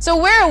 So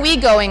where are we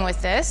going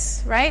with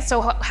this, right?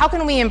 So how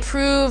can we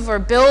improve or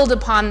build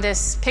upon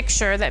this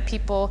picture that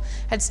people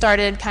had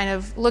started kind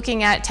of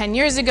looking at 10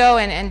 years ago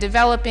and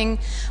developing?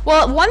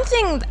 Well, one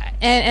thing,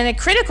 and a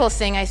critical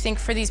thing, I think,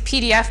 for these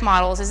PDF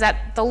models is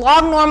that the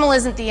log normal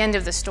isn't the end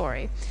of the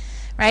story,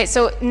 right?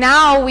 So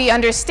now we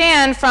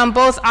understand from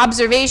both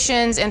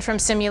observations and from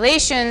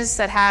simulations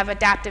that have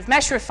adaptive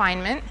mesh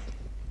refinement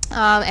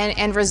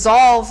and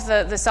resolve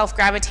the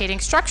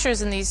self-gravitating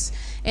structures in these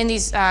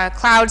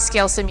cloud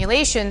scale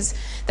simulations,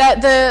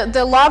 that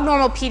the log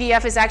normal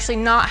PDF is actually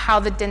not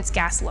how the dense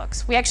gas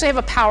looks. We actually have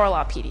a power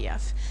law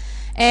PDF.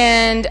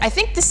 And I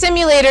think the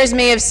simulators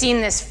may have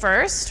seen this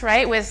first,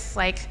 right, with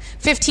like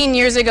 15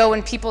 years ago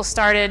when people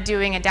started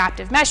doing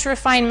adaptive mesh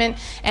refinement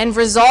and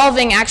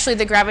resolving actually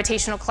the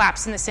gravitational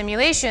collapse in the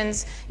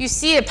simulations, you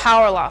see a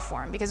power law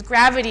form because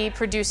gravity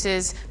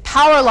produces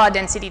power law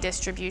density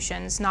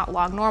distributions, not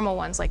log normal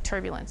ones like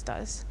turbulence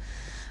does.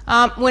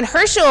 When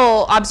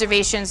Herschel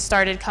observations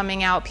started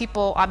coming out,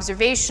 people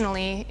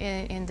observationally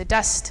in the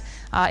dust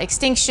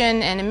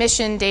extinction and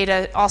emission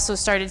data also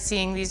started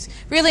seeing these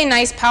really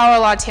nice power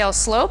law tail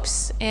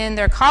slopes in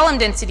their column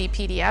density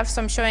PDF.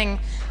 So I'm showing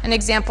an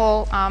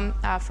example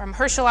from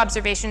Herschel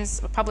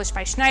observations published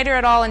by Schneider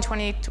et al. In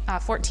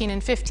 2014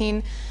 and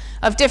 15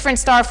 of different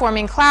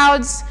star-forming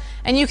clouds.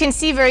 And you can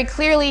see very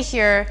clearly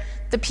here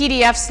the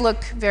PDFs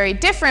look very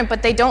different,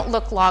 but they don't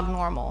look log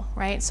normal,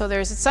 right? So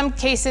there's some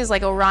cases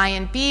like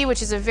Orion B,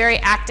 which is a very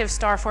active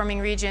star-forming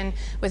region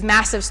with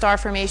massive star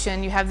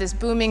formation. You have this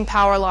booming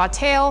power law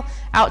tail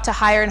out to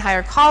higher and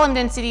higher column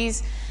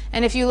densities.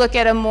 And if you look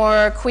at a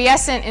more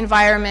quiescent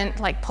environment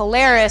like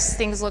Polaris,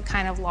 things look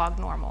kind of log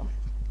normal,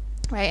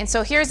 right? And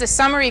so here's a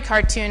summary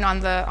cartoon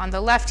on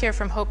the left here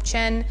from Hope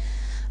Chen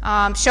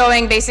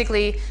showing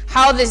basically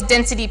how this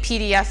density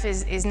PDF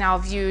is now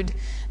viewed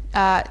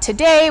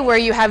today, where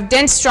you have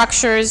dense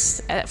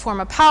structures that form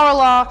a power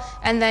law,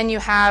 and then you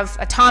have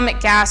atomic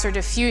gas or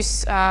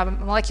diffuse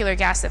molecular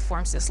gas that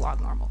forms this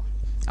log normal.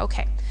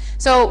 Okay,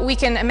 so we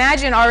can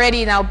imagine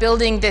already now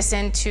building this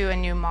into a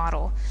new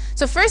model.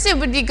 So first it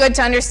would be good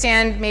to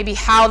understand maybe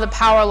how the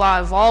power law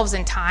evolves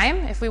in time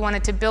if we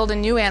wanted to build a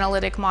new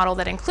analytic model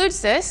that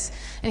includes this.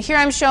 And here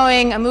I'm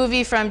showing a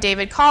movie from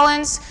David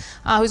Collins,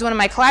 who's one of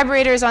my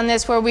collaborators on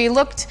this, where we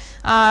looked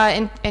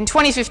in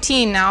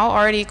 2015 now,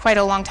 already quite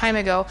a long time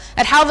ago,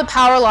 at how the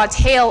power law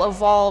tail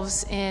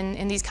evolves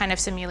in these kind of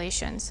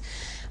simulations.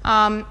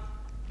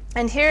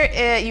 And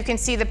here you can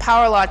see the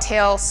power law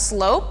tail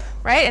slope,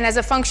 right? And as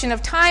a function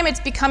of time, it's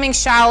becoming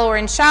shallower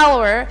and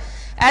shallower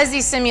as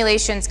these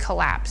simulations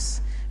collapse,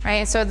 right?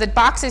 And so the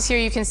boxes here,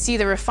 you can see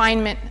the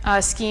refinement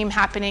scheme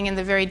happening in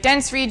the very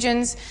dense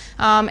regions.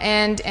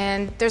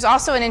 And there's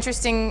also an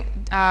interesting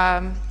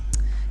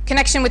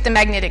connection with the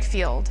magnetic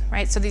field,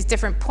 right? So these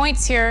different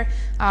points here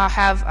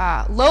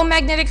have low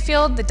magnetic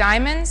field, the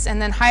diamonds,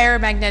 and then higher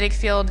magnetic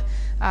field,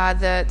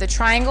 the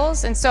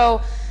triangles. And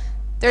so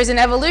there's an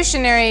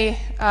evolutionary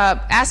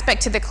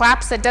aspect to the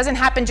collapse that doesn't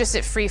happen just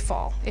at free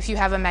fall if you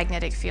have a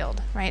magnetic field,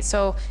 right?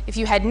 So if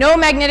you had no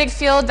magnetic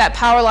field, that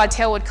power law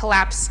tail would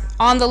collapse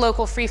on the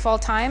local free fall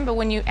time. But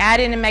when you add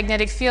in a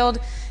magnetic field,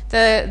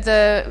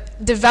 the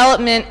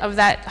development of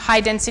that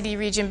high density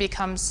region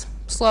becomes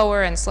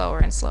slower and slower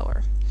and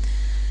slower.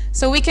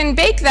 So we can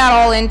bake that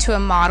all into a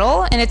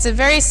model, and it's a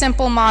very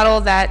simple model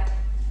that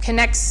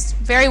connects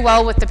very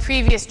well with the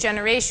previous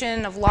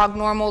generation of log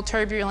normal,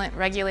 turbulent,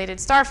 regulated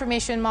star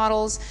formation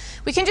models.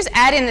 We can just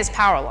add in this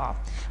power law.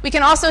 We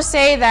can also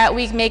say that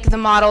we make the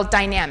model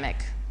dynamic,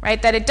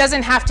 right? That it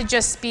doesn't have to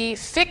just be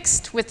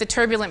fixed with the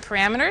turbulent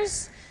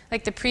parameters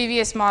like the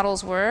previous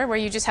models were, where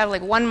you just have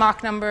like one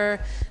Mach number,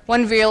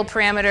 one real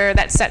parameter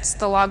that sets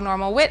the log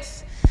normal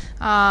width.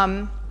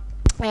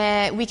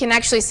 We can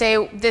actually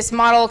say this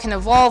model can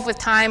evolve with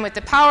time with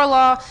the power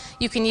law.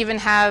 You can even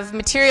have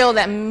material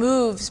that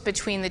moves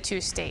between the two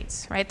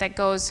states, right? That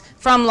goes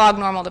from log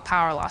normal to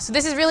power law. So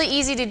this is really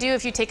easy to do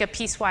if you take a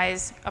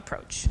piecewise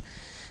approach.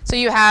 So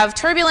you have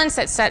turbulence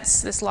that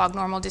sets this log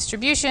normal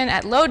distribution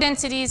at low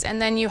densities, and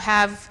then you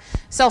have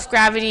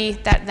self-gravity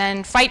that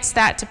then fights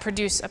that to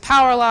produce a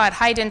power law at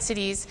high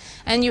densities,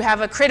 and you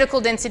have a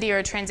critical density or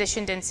a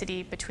transition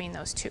density between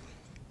those two.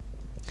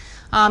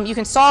 You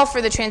can solve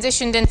for the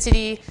transition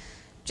density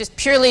just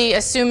purely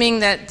assuming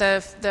that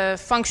the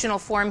functional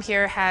form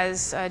here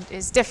is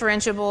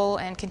differentiable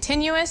and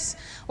continuous,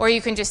 or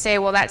you can just say,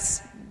 well,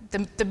 that's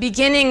the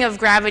beginning of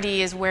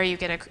gravity is where you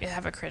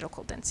have a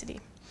critical density.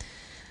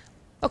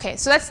 Okay,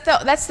 so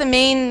that's the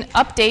main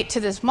update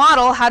to this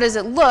model. How does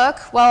it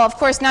look? Well, of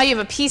course, now you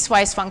have a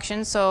piecewise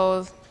function,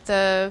 so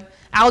the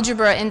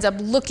algebra ends up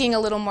looking a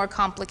little more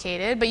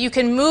complicated, but you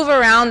can move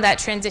around that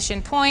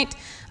transition point.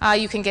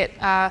 You can get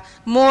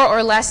more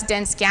or less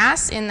dense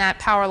gas in that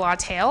power law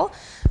tail,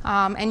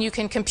 and you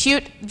can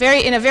compute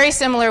in a very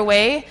similar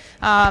way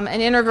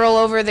an integral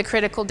over the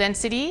critical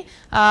density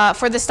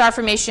for the star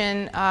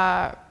formation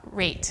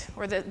rate,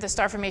 or the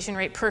star formation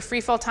rate per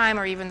freefall time,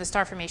 or even the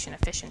star formation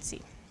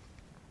efficiency.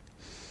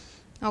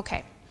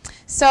 Okay,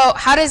 so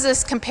how does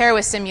this compare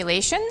with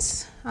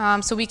simulations?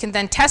 So we can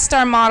then test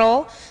our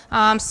model.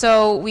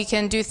 So we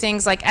can do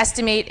things like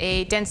estimate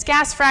a dense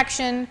gas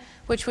fraction,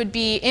 which would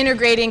be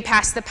integrating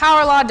past the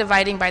power law,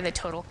 dividing by the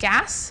total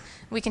gas.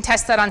 We can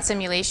test that on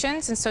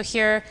simulations. And so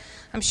here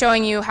I'm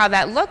showing you how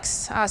that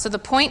looks. So the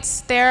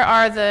points there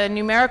are the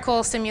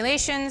numerical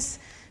simulations,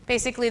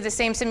 basically the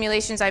same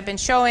simulations I've been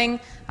showing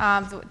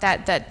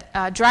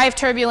that drive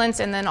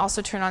turbulence and then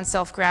also turn on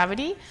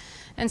self-gravity.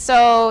 And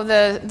so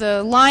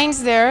the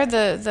lines there,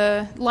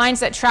 the lines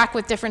that track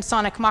with different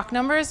sonic Mach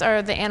numbers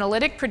are the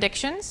analytic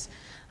predictions.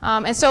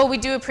 And so we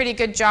do a pretty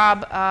good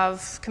job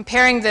of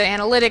comparing the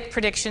analytic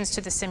predictions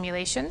to the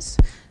simulations.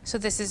 So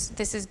this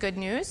is good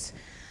news.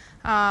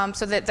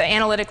 So that the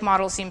analytic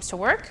model seems to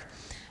work.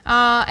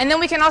 And then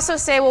we can also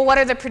say, well, what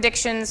are the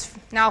predictions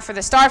now for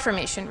the star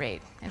formation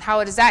rate? And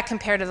how does that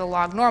compare to the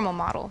log normal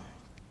model?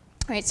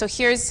 Right, so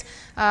here's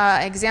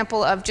an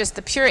example of just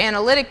the pure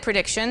analytic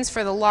predictions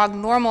for the log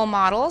normal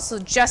model, so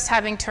just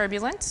having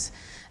turbulence,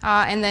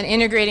 and then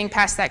integrating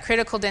past that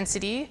critical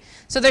density.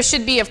 So there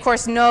should be, of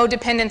course, no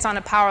dependence on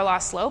a power law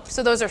slope,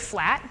 so those are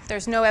flat.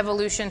 There's no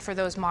evolution for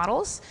those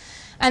models.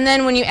 And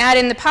then when you add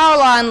in the power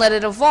law and let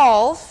it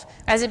evolve,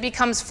 as it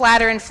becomes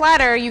flatter and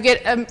flatter, you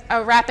get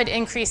a rapid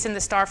increase in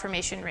the star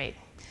formation rate.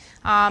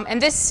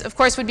 And this, of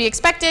course, would be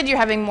expected. You're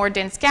having more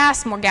dense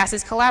gas, more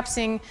gases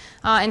collapsing.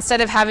 Instead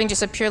of having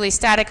just a purely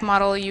static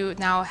model, you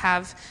now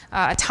have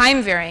a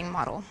time-varying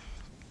model.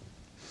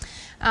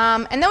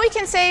 And then we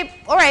can say,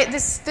 all right,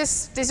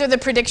 these are the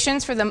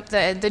predictions for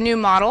the new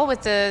model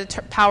with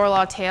the power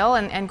law tail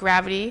and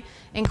gravity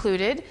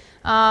included.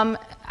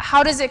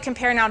 How does it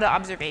compare now to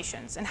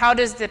observations? And how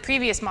does the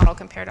previous model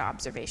compare to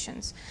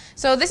observations?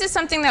 So this is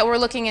something that we're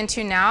looking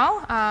into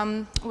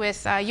now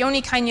with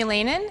Joni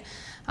Kainulainen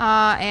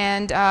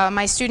and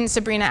my student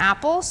Sabrina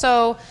Apple.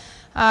 So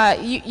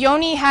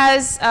Yoni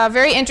has a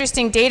very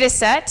interesting data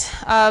set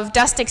of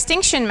dust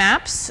extinction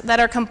maps that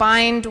are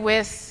combined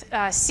with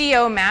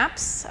CO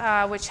maps,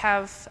 which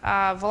have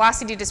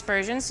velocity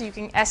dispersion, so you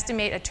can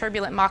estimate a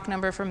turbulent Mach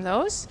number from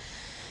those.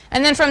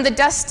 And then from the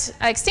dust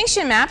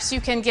extinction maps, you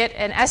can get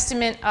an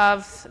estimate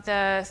of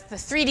the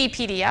 3D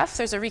PDF.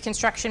 There's a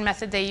reconstruction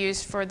method they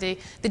use for the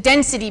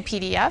density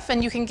PDF,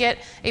 and you can get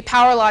a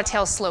power law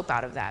tail slope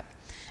out of that.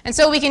 And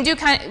so we can do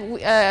kind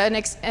of an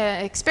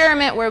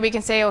experiment where we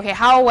can say, okay,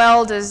 how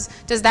well does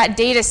that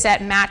data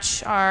set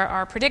match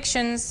our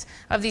predictions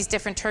of these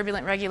different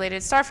turbulent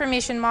regulated star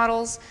formation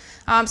models?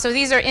 So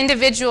these are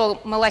individual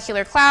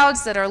molecular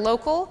clouds that are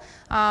local.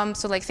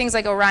 So like things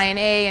like Orion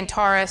A and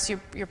Taurus,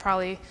 you're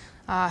probably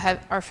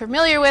are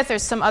familiar with.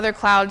 There's some other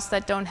clouds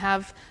that don't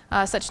have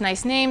such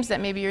nice names that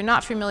maybe you're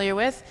not familiar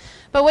with.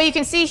 But what you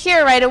can see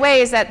here right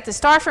away is that the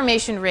star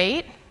formation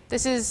rate,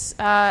 this is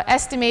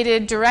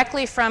estimated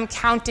directly from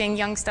counting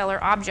young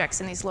stellar objects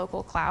in these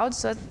local clouds.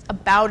 So that's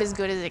about as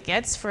good as it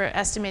gets for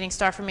estimating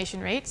star formation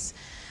rates.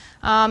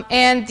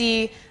 And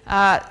the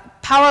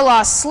power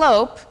law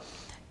slope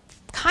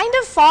kind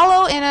of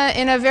follow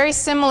in a very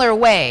similar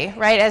way,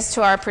 right, as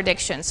to our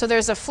prediction. So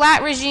there's a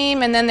flat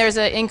regime, and then there's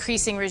an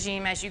increasing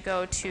regime as you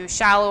go to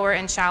shallower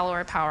and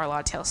shallower power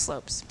law tail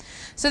slopes.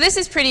 So this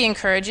is pretty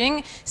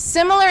encouraging.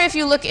 Similar, if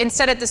you look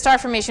instead at the star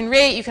formation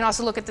rate, you can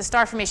also look at the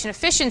star formation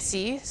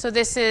efficiency. So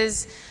this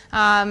is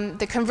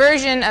the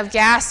conversion of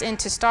gas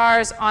into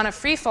stars on a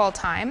free fall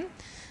time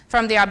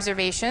from the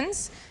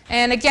observations.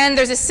 And again,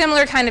 there's a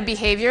similar kind of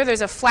behavior.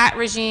 There's a flat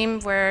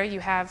regime where you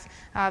have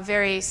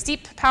very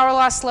steep power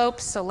law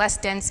slopes, so less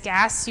dense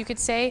gas, you could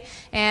say,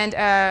 and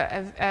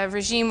a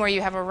regime where you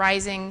have a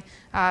rising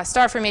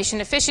star formation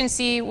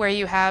efficiency where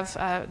you have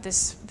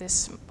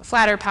this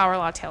flatter power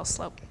law tail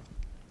slope.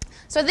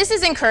 So this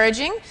is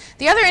encouraging.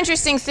 The other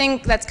interesting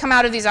thing that's come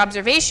out of these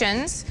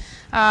observations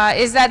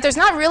is that there's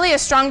not really a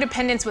strong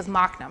dependence with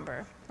Mach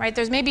number, right?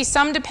 There's maybe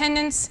some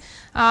dependence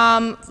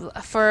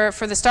for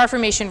the star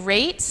formation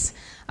rates,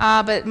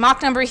 but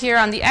Mach number here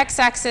on the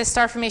x-axis,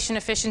 star formation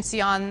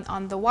efficiency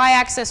on the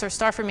y-axis, or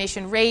star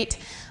formation rate,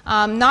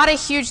 not a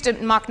huge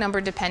Mach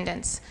number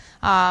dependence,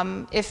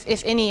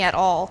 if any at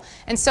all.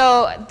 And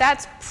so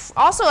that's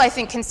also, I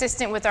think,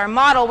 consistent with our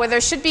model, where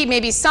there should be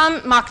maybe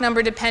some Mach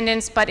number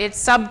dependence, but it's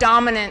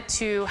subdominant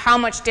to how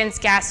much dense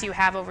gas you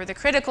have over the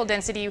critical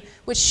density,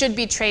 which should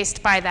be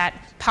traced by that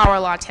power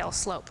law tail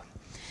slope.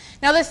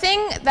 Now, the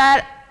thing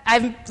that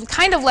I've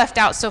kind of left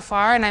out so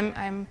far, and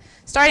I'm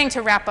starting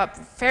to wrap up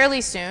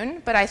fairly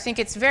soon, but I think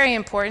it's very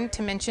important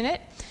to mention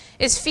it,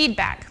 is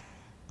feedback,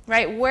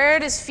 right? Where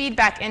does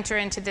feedback enter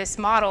into this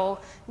model?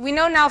 We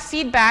know now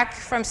feedback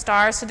from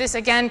stars, so this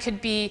again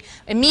could be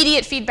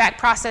immediate feedback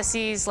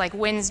processes like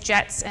winds,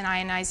 jets, and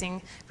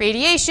ionizing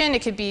radiation.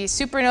 It could be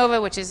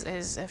supernova, which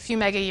is a few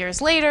mega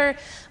years later,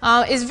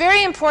 is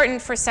very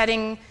important for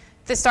setting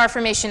the star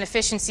formation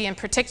efficiency in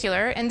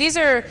particular. And these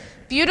are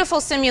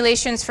beautiful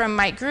simulations from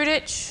Mike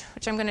Grudich,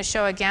 which I'm going to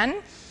show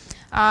again.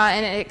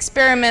 An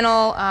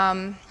experimental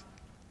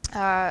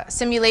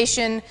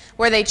simulation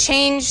where they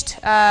changed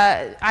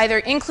either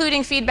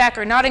including feedback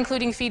or not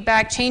including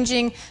feedback,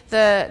 changing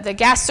the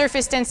gas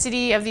surface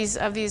density of these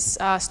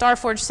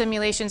Starforge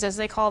simulations, as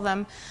they call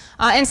them,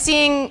 and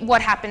seeing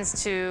what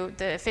happens to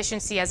the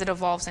efficiency as it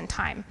evolves in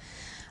time.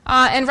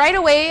 And right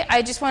away,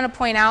 I just want to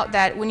point out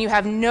that when you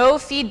have no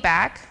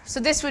feedback, so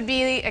this would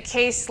be a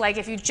case like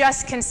if you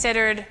just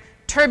considered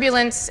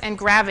turbulence and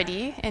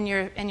gravity in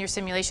your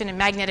simulation and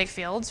magnetic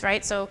fields,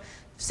 right? So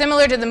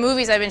similar to the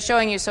movies I've been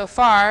showing you so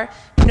far,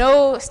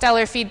 no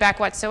stellar feedback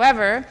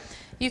whatsoever,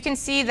 you can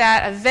see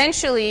that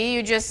eventually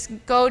you just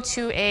go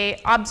to a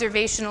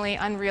observationally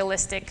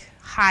unrealistic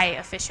high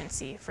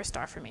efficiency for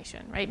star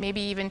formation, right?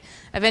 Maybe even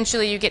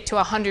eventually you get to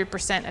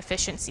 100%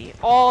 efficiency.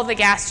 All the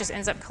gas just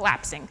ends up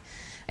collapsing.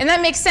 And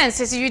that makes sense,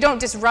 because if you don't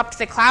disrupt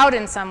the cloud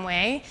in some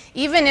way,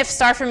 even if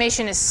star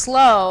formation is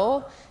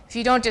slow, if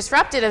you don't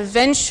disrupt it,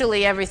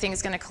 eventually everything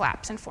is going to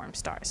collapse and form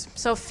stars.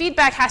 So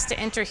feedback has to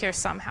enter here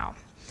somehow.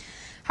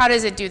 How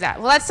does it do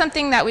that? Well, that's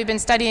something that we've been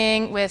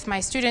studying with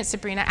my student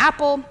Sabrina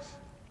Apple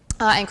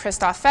and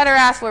Christoph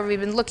Federath, where we've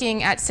been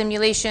looking at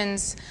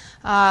simulations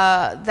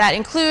that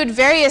include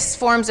various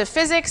forms of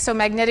physics, so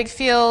magnetic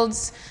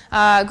fields,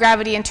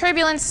 gravity and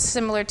turbulence,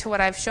 similar to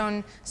what I've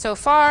shown so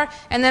far,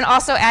 and then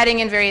also adding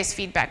in various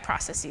feedback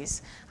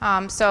processes.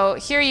 So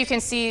here you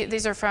can see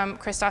these are from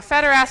Christoph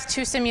Federath,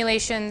 2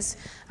 simulations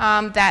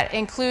that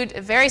include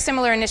very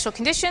similar initial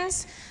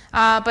conditions,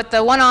 but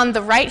the one on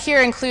the right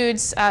here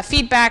includes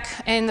feedback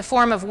in the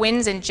form of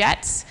winds and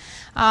jets.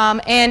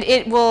 And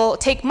it will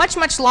take much,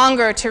 much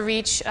longer to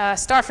reach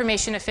star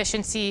formation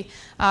efficiency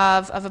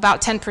of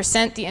about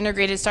 10%, the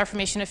integrated star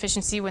formation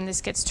efficiency when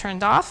this gets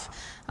turned off.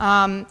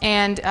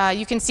 And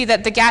you can see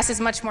that the gas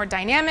is much more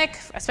dynamic,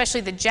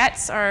 especially the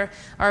jets are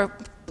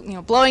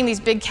blowing these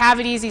big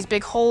cavities, these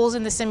big holes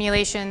in the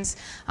simulations,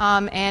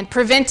 and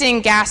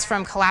preventing gas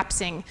from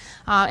collapsing.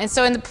 And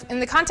so in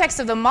the context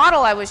of the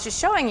model I was just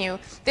showing you,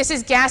 this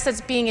is gas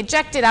that's being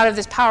ejected out of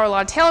this power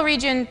law tail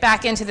region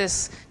back into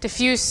this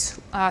diffuse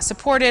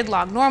supported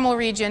log normal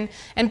region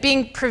and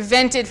being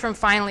prevented from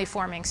finally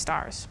forming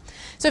stars.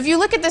 So if you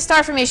look at the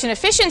star formation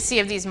efficiency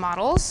of these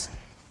models,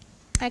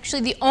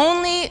 actually the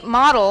only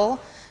model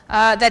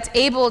that's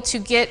able to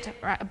get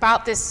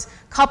about this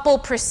couple %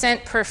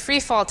 per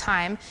freefall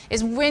time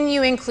is when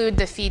you include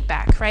the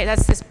feedback, right?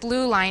 That's this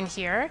blue line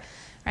here,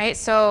 right?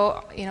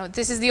 So,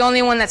 this is the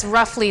only one that's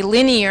roughly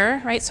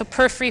linear, right? So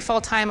per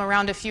freefall time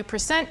around a few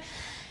 %.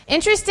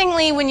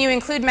 Interestingly, when you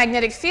include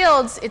magnetic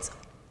fields, it's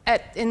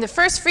in the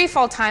first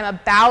freefall time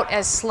about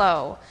as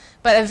slow.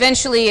 But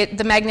eventually,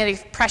 the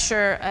magnetic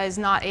pressure is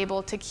not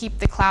able to keep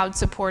the cloud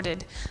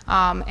supported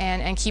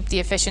and keep the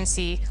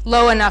efficiency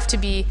low enough to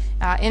be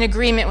in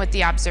agreement with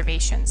the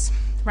observations,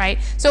 right?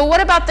 So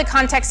what about the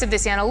context of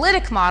this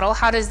analytic model?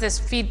 How does this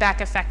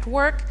feedback effect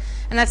work?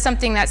 And that's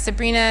something that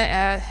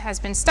Sabrina has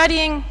been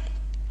studying.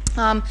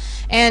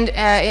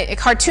 A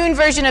cartoon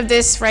version of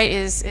this, right,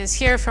 is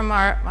here from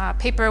our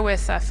paper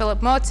with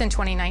Philip Motz in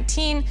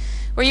 2019,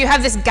 where you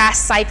have this gas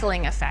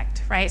cycling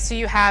effect, right? So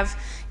you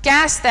have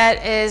gas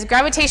that is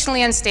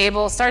gravitationally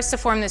unstable, starts to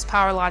form this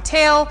power law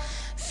tail.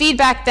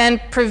 Feedback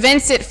then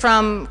prevents it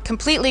from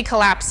completely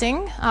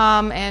collapsing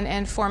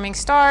and forming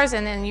stars,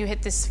 and then you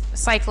hit this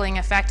cycling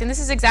effect. And this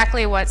is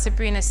exactly what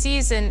Sabrina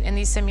sees in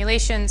these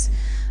simulations,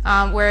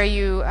 where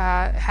you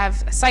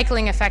have a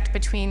cycling effect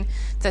between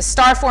the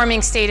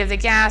star-forming state of the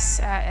gas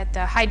at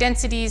the high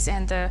densities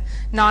and the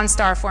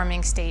non-star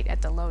forming state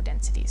at the low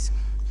densities.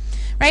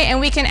 Right?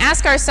 And we can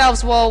ask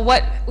ourselves, well,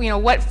 what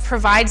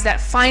provides that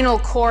final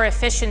core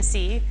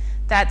efficiency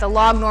that the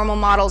log normal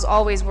models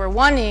always were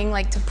wanting,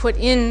 like to put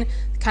in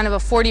kind of a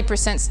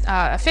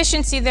 40%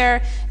 efficiency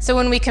there. So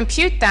when we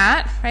compute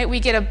that, right, we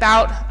get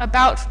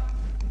about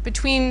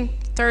between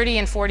 30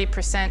 and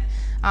 40%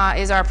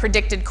 is our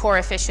predicted core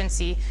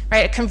efficiency,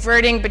 right?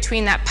 Converting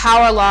between that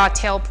power law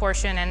tail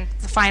portion and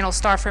the final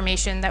star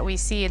formation that we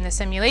see in the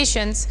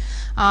simulations.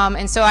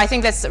 And so I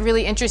think that's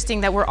really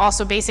interesting that we're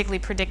also basically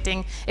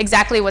predicting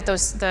exactly what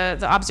the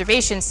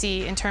observations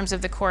see in terms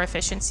of the core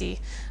efficiency.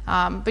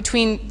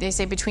 They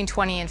say between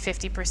 20 and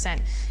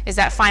 50% is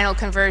that final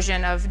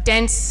conversion of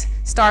dense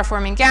star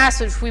forming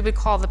gas, which we would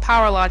call the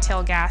power law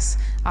tail gas,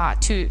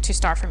 to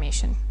star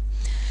formation.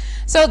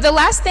 So the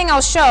last thing I'll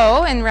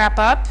show and wrap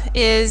up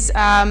is,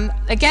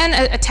 again,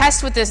 a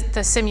test with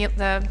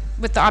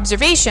with the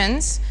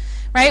observations,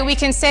 right? We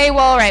can say,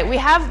 well, right, we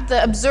have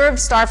the observed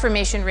star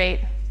formation rate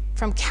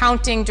from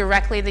counting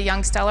directly the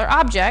young stellar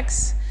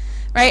objects,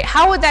 right?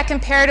 How would that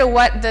compare to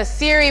what the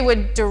theory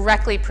would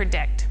directly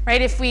predict,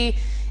 right?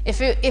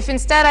 If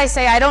instead I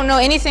say I don't know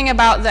anything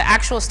about the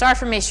actual star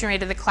formation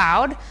rate of the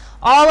cloud,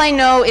 all I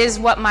know is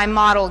what my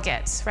model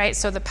gets, right?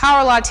 So the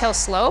power law tail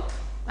slope,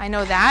 I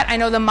know that. I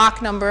know the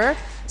Mach number,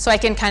 so I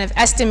can kind of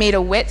estimate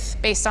a width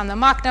based on the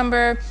Mach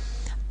number.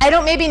 I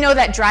don't maybe know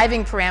that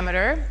driving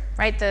parameter,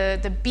 right?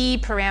 The B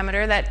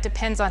parameter that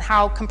depends on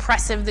how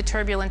compressive the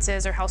turbulence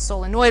is or how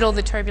solenoidal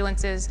the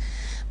turbulence is.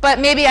 But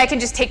maybe I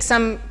can just take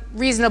some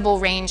reasonable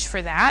range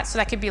for that. So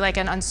that could be like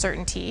an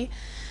uncertainty.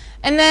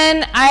 And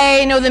then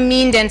I know the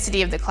mean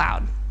density of the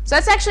cloud. So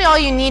that's actually all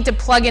you need to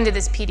plug into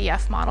this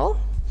PDF model.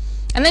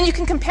 And then you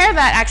can compare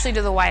that actually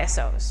to the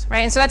YSOs, right?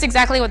 And so that's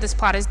exactly what this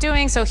plot is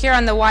doing. So here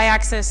on the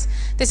y-axis,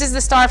 this is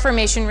the star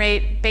formation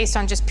rate based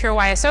on just pure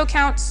YSO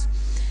counts,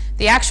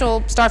 the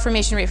actual star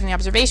formation rate from the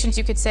observations,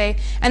 you could say.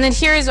 And then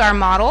here is our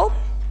model.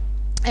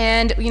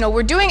 And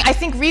we're doing, I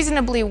think,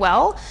 reasonably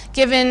well,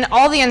 given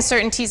all the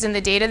uncertainties in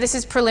the data. This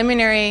is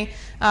preliminary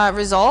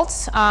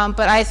results, but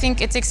I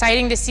think it's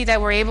exciting to see that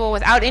we're able,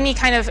 without any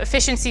kind of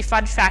efficiency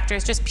fudge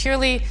factors, just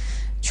purely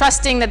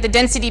trusting that the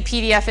density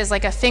PDF is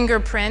like a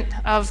fingerprint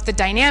of the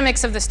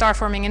dynamics of the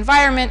star-forming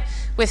environment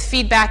with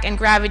feedback and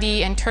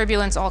gravity and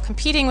turbulence all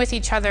competing with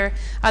each other.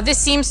 This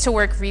seems to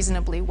work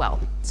reasonably well.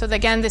 So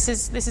again, this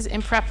is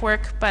in prep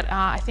work, but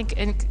I think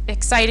an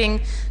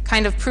exciting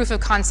kind of proof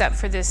of concept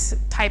for this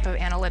type of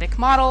analytic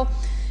model.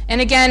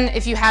 And again,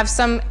 if you have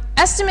some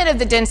estimate of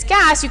the dense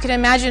gas, you can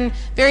imagine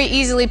very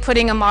easily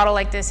putting a model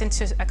like this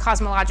into a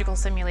cosmological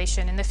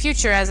simulation in the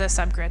future as a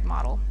subgrid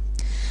model.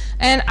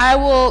 And I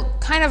will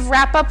kind of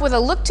wrap up with a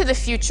look to the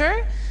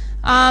future.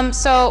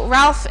 So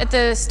Ralph at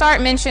the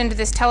start mentioned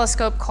this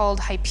telescope called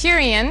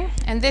Hyperion,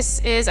 and this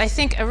is, I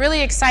think, a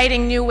really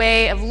exciting new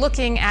way of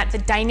looking at the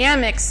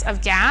dynamics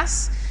of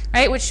gas,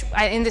 right? Which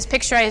in this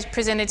picture I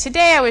presented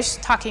today, I was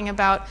talking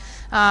about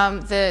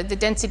the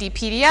density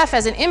PDF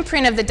as an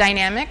imprint of the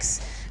dynamics,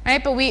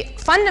 right? But we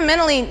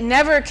fundamentally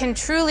never can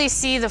truly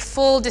see the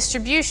full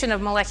distribution of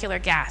molecular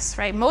gas,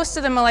 right? Most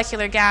of the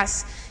molecular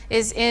gas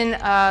is in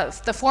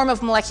the form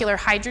of molecular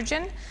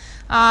hydrogen,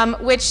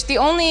 which the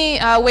only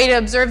way to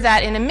observe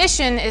that in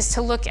emission is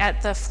to look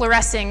at the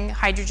fluorescing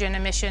hydrogen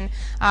emission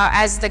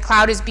as the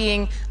cloud is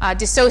being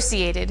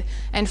dissociated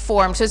and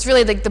formed. So it's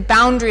really like the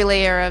boundary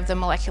layer of the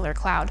molecular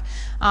cloud.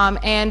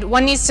 And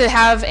one needs to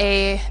have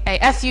a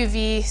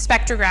FUV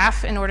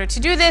spectrograph in order to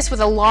do this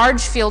with a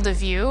large field of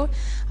view.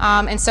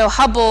 And so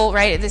Hubble,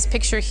 right, this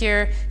picture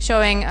here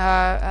showing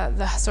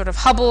the sort of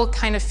Hubble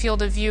kind of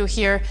field of view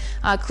here,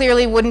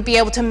 clearly wouldn't be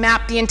able to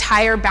map the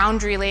entire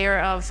boundary layer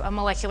of a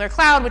molecular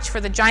cloud, which for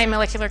the giant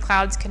molecular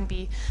clouds can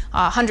be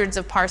hundreds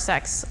of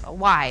parsecs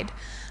wide.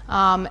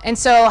 And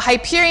so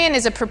Hyperion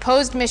is a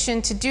proposed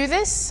mission to do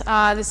this.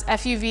 This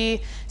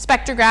FUV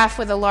spectrograph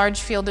with a large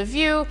field of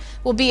view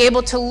will be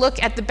able to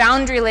look at the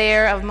boundary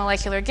layer of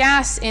molecular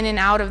gas in and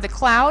out of the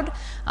cloud,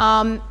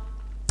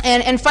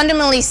 and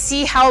fundamentally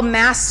see how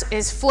mass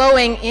is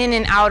flowing in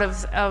and out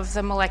of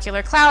the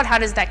molecular cloud. How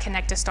does that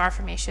connect to star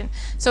formation?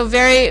 So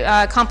very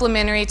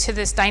complementary to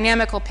this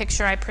dynamical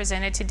picture I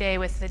presented today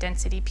with the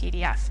density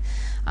PDF.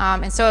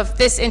 And so if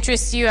this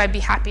interests you, I'd be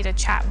happy to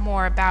chat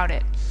more about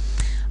it.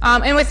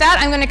 And with that,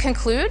 I'm going to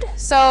conclude.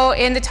 So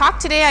in the talk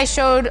today, I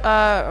showed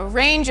a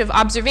range of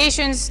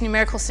observations,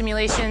 numerical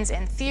simulations,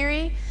 and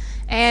theory.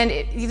 And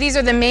these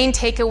are the main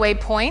takeaway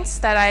points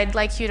that I'd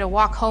like you to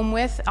walk home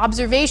with.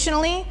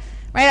 Observationally,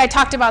 right, I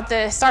talked about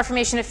the star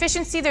formation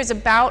efficiency. It's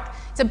about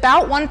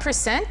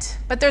 1%,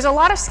 but there's a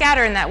lot of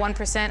scatter in that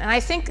 1%. And I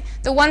think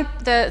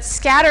the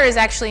scatter is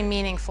actually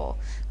meaningful.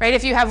 Right?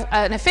 If you have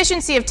an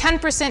efficiency of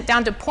 10%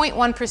 down to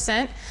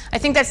 0.1%, I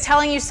think that's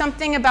telling you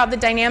something about the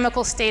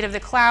dynamical state of the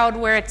cloud,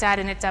 where it's at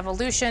in its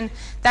evolution.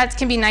 That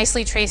can be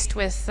nicely traced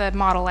with the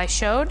model I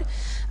showed.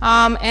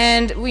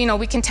 And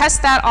we can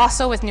test that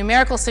also with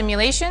numerical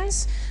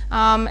simulations.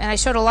 And I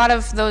showed a lot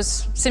of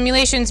those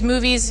simulations,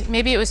 movies.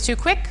 Maybe it was too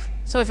quick.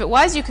 So if it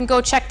was, you can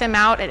go check them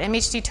out at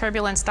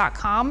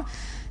mhdturbulence.com.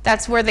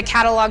 That's where the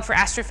catalog for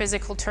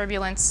astrophysical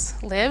turbulence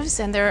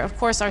lives. And there, of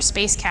course, are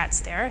space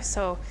cats there.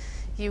 So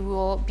you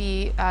will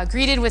be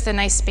greeted with a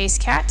nice space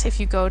cat if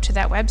you go to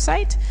that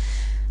website.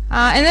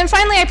 And then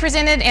finally, I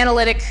presented an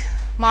analytic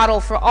model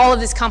for all of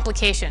these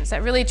complications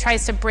that really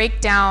tries to break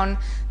down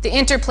the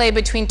interplay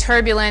between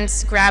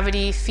turbulence,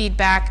 gravity,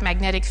 feedback,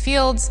 magnetic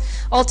fields.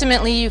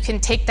 Ultimately, you can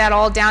take that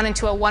all down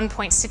into a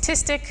one-point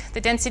statistic,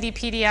 the density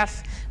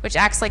PDF, which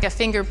acts like a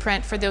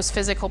fingerprint for those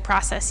physical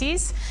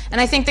processes.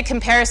 And I think the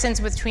comparisons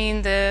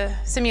between the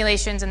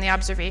simulations and the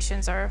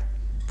observations are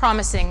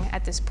promising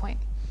at this point.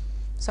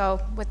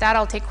 So with that,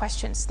 I'll take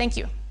questions. Thank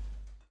you.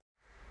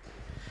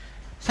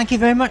 Thank you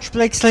very much,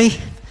 Blakesley,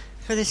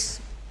 for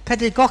this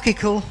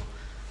pedagogical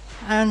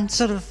and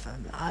sort of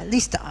at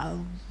least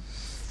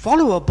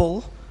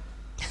followable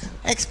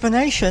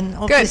explanation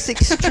of this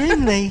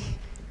extremely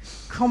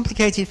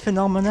complicated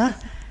phenomena.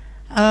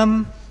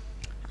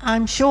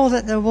 I'm sure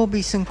that there will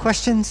be some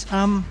questions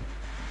from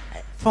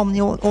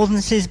the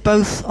audiences,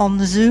 both on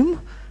the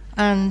Zoom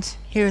and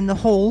here in the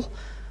hall.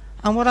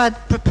 And what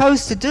I'd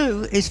propose to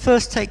do is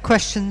first take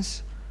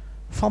questions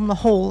from the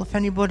hall, if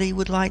anybody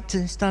would like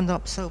to stand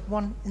up. So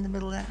one in the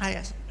middle there.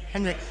 Yes,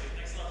 Henrik.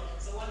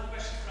 So one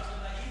question from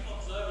a naive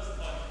observer's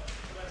point.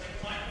 Should I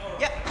take mine or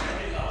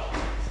really loud?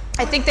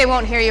 I think they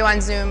won't hear you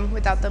on Zoom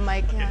without the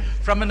mic. Okay. Yeah.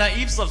 From a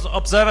naive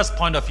observer's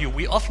point of view,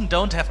 we often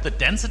don't have the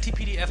density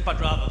PDF, but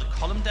rather the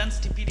column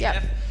density PDF.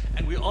 Yep.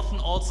 And we often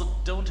also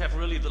don't have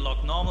really the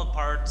log normal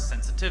part,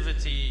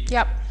 sensitivity.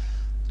 Yep.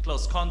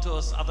 Closed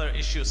contours, other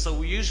issues. So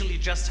we usually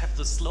just have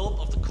the slope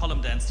of the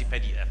column density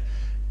PDF.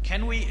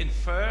 Can we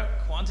infer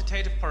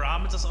quantitative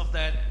parameters of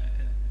that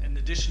in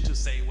addition to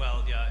say,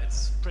 well, yeah,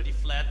 it's pretty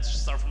flat,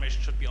 star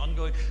formation should be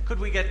ongoing? Could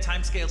we get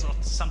timescales or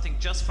something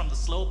just from the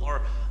slope,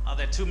 or are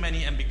there too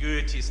many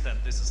ambiguities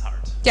that this is hard?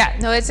 Yeah,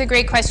 no, it's a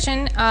great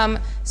question.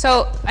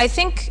 So I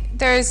think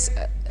there's,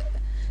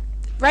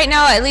 right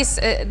now at least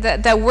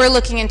that we're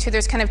looking into,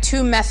 there's kind of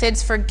two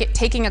methods for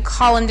taking a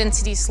column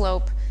density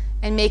slope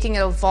and making it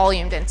a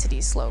volume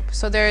density slope.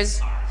 So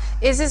this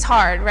is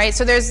hard, right?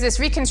 So there's this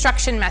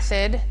reconstruction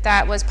method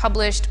that was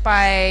published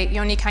by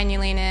Joni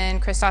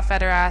Kainulainen, Christoph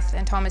Federath,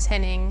 and Thomas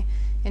Henning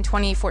in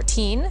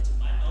 2014. To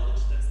my knowledge,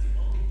 that's the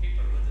only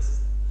paper where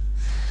this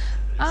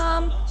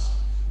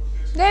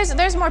is.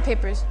 There's more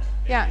papers.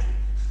 Yeah,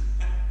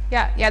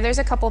 there's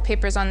a couple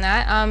papers on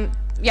that.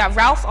 Yeah,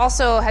 Ralph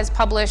also has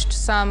published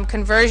some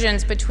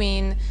conversions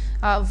between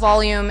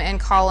volume and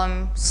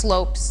column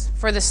slopes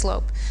for the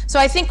slope. So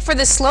I think for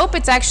the slope,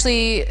 it's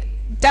actually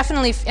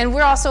definitely, and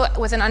we're also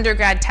with an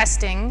undergrad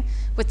testing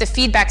with the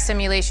feedback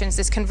simulations,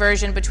 this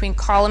conversion between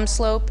column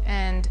slope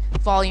and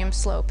volume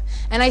slope.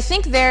 And I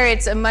think there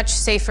it's a much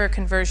safer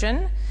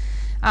conversion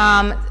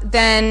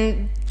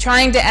than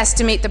trying to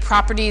estimate the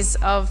properties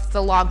of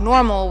the log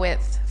normal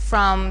width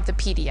from the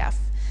PDF.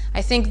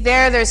 I think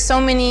there's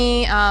so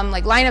many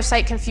like line of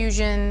sight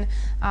confusion,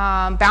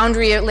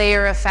 boundary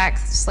layer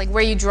effects, like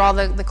where you draw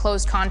the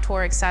closed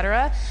contour, et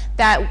cetera,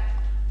 that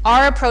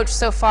our approach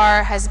so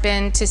far has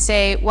been to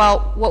say,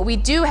 well, what we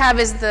do have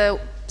is the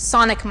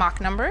sonic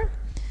Mach number.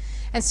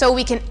 And so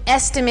we can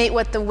estimate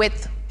what the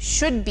width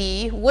would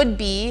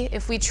be,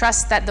 if we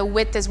trust that the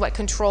width is what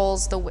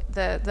controls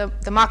the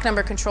Mach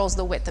number controls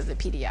the width of the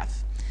PDF.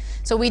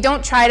 So we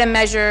don't try to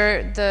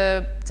measure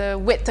the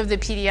width of the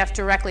PDF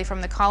directly from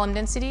the column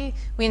density.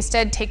 We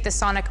instead take the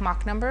sonic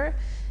Mach number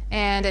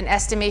and an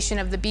estimation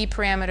of the B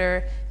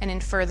parameter and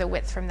infer the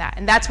width from that.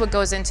 And that's what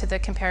goes into the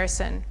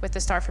comparison with the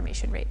star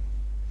formation rate.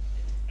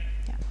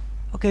 Yeah.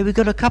 Okay, we've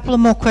got a couple of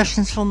more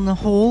questions from the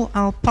hall.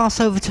 I'll pass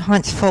over to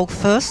Heinz Volk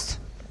first.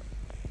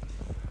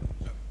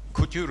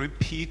 Could you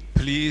repeat,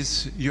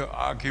 please, your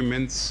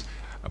arguments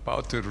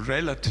about the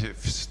relative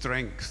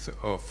strength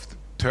of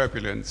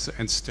turbulence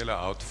and stellar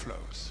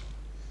outflows?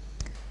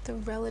 The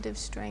relative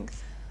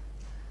strength.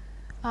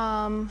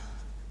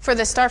 For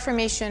the star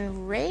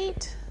formation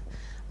rate?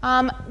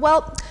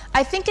 Well,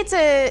 I think it's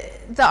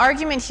the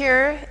argument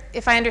here,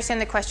 if I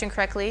understand the question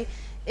correctly,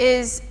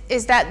 is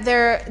that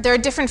there are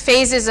different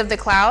phases of the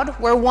cloud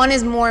where one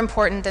is more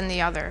important than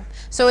the other.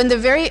 So in the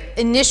very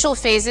initial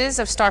phases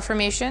of star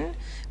formation,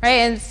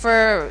 right, and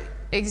for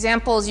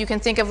examples, you can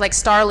think of like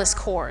starless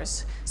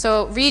cores.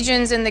 So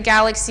regions in the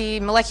galaxy,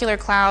 molecular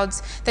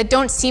clouds that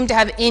don't seem to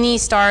have any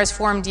stars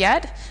formed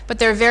yet, but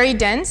they're very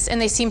dense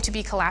and they seem to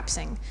be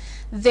collapsing.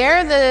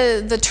 There,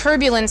 the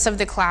turbulence of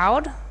the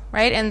cloud,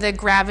 right, and the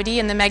gravity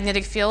and the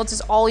magnetic fields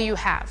is all you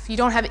have. You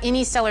don't have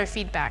any stellar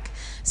feedback.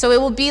 So it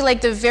will be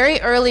like the very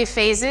early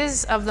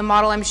phases of the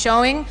model I'm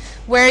showing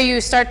where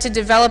you start to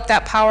develop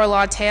that power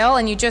law tail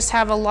and you just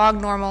have a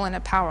log normal and a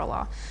power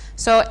law.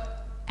 So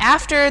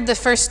after the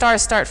first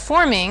stars start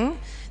forming,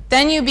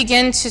 then you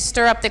begin to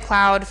stir up the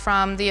cloud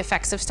from the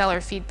effects of stellar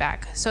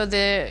feedback. So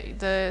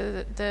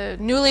the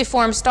newly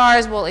formed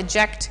stars will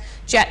eject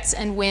jets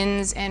and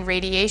winds and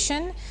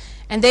radiation,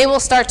 and they will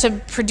start to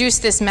produce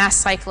this mass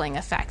cycling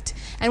effect.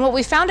 And what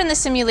we found in the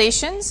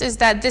simulations is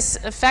that this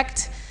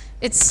effect,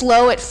 it's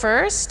slow at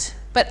first,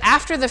 but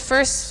after the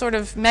first sort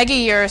of mega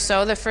year or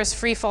so, the first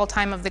free fall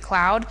time of the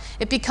cloud,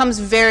 it becomes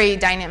very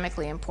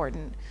dynamically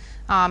important.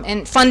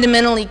 And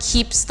fundamentally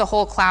keeps the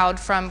whole cloud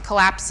from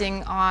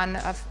collapsing on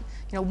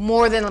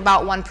more than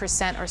about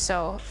 1% or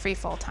so free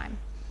fall time.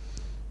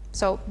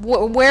 So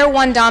where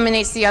one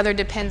dominates the other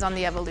depends on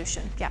the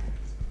evolution. Yeah.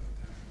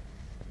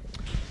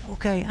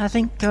 Okay, I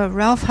think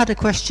Ralph had a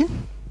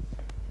question.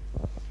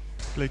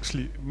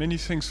 Blakesley, many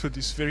thanks for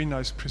this very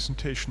nice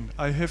presentation.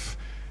 I have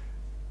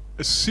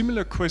a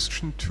similar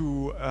question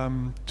to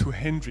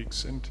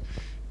Hendrik's, and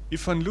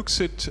if one looks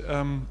at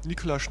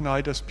Nicola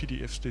Schneider's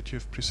PDFs that you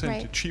have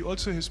presented, right. She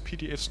also has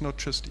PDFs not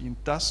just in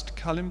dust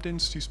column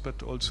densities,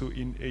 but also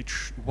in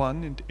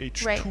H1 and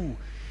H2. Right.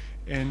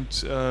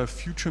 And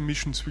future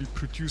missions will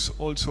produce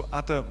also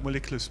other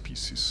molecular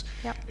species.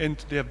 Yep.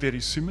 And they are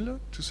very similar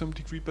to some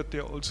degree, but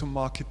there are also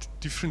marked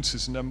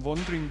differences. And I'm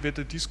wondering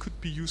whether this could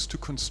be used to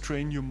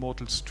constrain your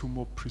models to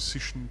more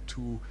precision,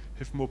 to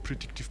have more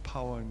predictive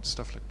power and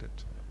stuff like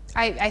that.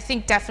 I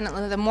think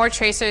definitely the more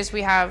tracers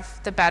we have,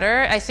 the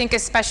better. I think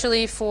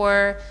especially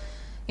for,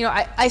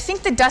 I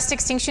think the dust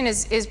extinction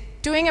is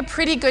doing a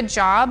pretty good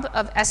job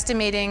of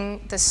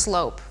estimating the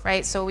slope,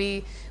 right? So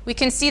we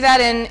can see that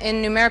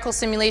in numerical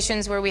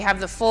simulations where we have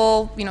the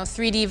full,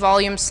 3D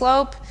volume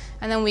slope,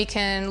 and then we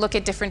can look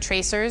at different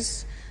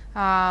tracers.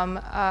 And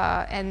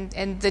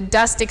the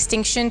dust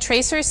extinction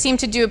tracers seem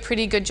to do a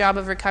pretty good job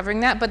of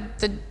recovering that. But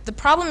the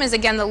problem is,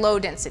 again, the low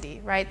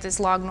density, right, this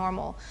log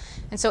normal.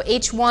 And so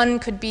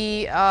H1 could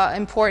be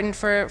important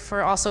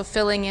for also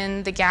filling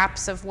in the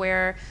gaps of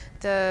where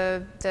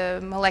the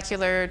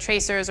molecular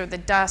tracers or the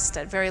dust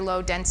at very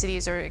low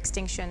densities or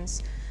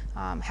extinctions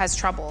has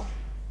trouble.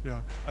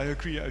 Yeah, I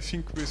agree. I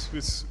think with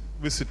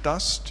the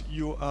dust,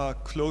 you are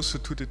closer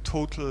to the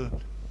total,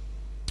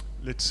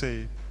 let's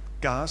say,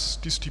 gas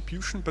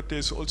distribution, but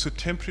there's also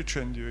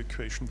temperature in your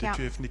equation that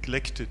you have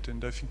neglected.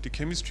 And I think the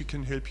chemistry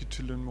can help you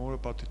to learn more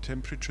about the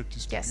temperature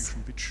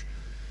distribution, which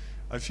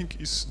I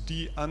think is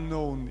the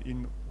unknown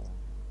in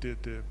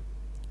the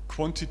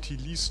quantity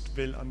least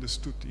well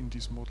understood in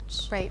these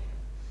models. Right.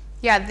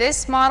 Yeah,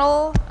 this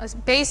model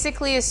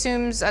basically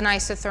assumes an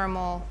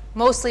isothermal,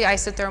 mostly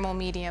isothermal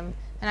medium.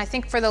 And I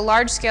think for the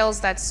large scales,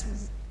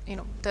 that's,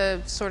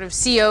 the sort of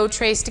CO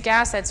traced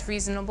gas, that's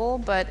reasonable.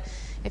 But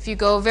if you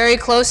go very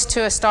close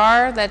to a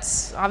star,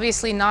 that's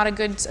obviously not a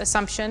good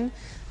assumption.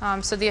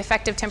 So the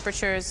effective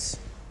temperatures,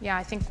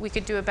 I think we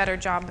could do a better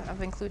job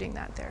of including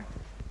that there.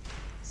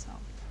 So.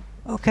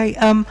 Okay,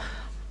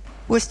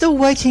 we're still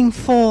waiting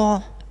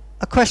for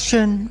a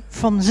question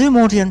from the Zoom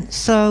audience.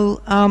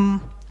 So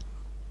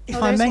if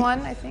I may. There's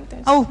one, I think.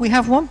 Oh, we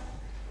have one?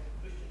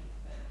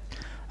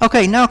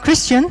 Okay, now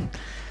Christian.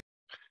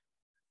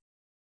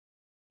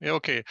 Yeah,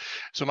 okay.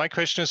 So my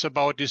question is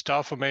about the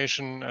star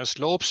formation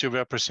slopes you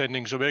were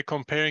presenting. So we're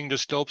comparing the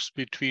slopes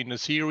between the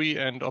theory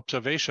and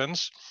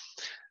observations.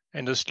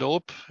 And the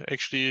slope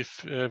actually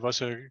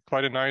was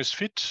quite a nice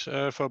fit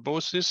for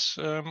both these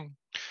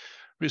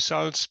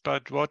results.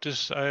 But what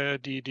is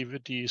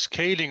the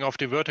scaling of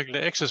the vertical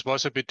axis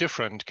was a bit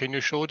different. Can you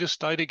show this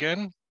slide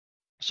again?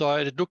 So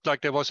it looked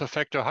like there was a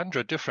factor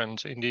 100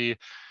 difference in the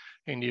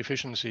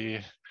efficiency.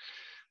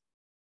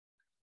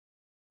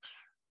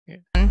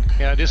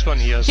 Yeah, this one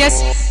here. Yes.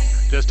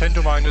 So there's 10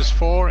 to minus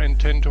 4 and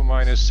 10 to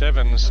minus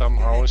 7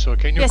 somehow. So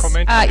can you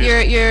comment on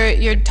this?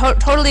 You're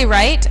totally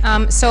right.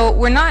 So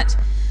we're not,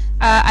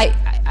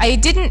 I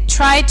didn't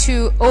try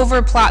to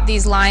overplot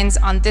these lines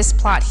on this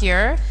plot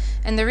here.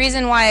 And the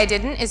reason why I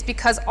didn't is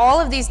because all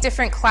of these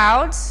different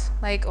clouds,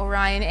 like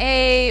Orion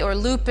A or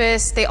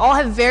Lupus, they all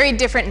have very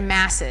different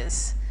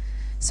masses.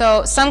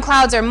 So some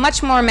clouds are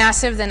much more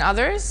massive than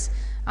others.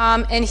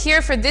 And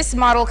here for this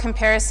model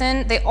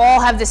comparison, they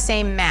all have the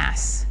same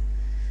mass.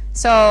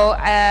 So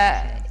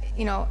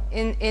you know,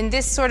 in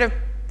this sort of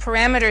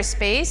parameter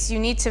space, you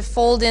need to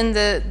fold in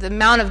the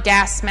amount of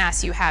gas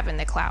mass you have in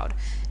the cloud.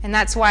 And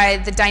that's why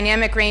the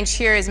dynamic range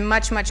here is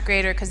much, much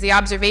greater, because the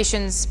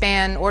observations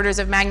span orders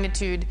of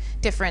magnitude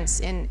difference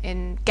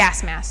in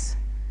gas mass.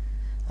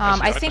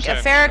 I think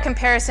a fairer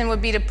comparison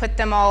would be to put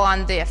them all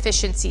on the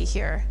efficiency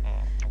here,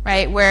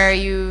 right? Where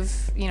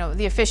you've, you know,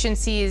 the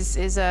efficiency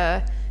is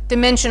a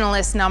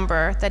dimensionless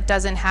number that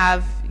doesn't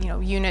have, you know,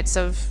 units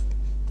of,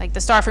 like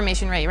the star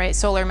formation rate, right?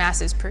 Solar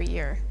masses per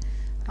year.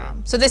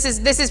 So this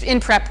is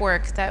in prep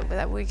work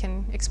that we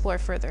can explore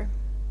further.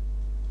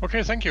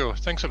 Okay, thank you.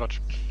 Thanks a lot.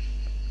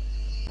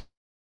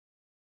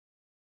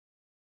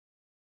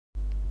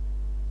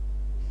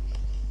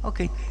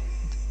 Okay.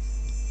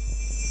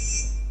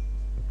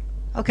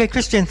 Okay,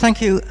 Christian, thank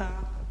you.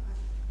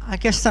 I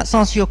guess that's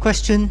answered your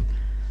question.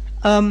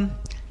 Do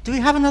we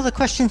have another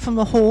question from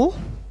the hall?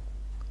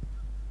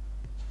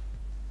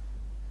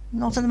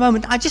 Not at the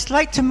moment. I'd just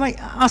like to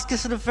ask a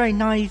sort of very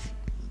naive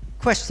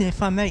question,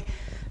 if I may.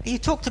 You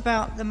talked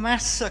about the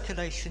mass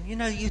circulation. You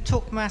know, you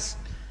took mass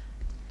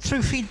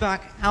through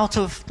feedback out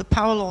of the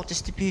power law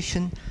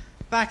distribution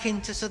back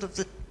into sort of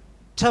the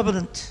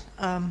turbulent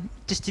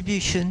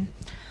distribution.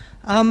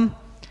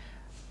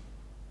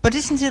 But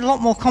isn't it a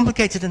lot more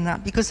complicated than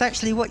that? Because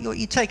actually what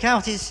you take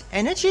out is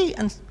energy,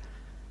 and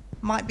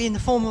might be in the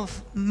form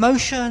of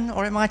motion,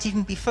 or it might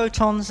even be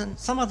photons, and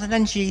some of that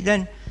energy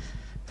then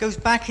goes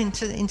back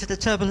into the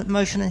turbulent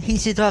motion and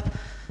heats it up.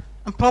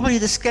 And probably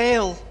the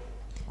scale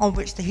on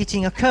which the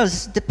heating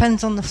occurs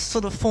depends on the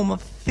sort of form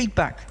of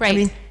feedback. Right. I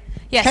mean,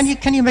 yes.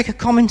 Can you make a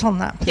comment on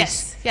that, please?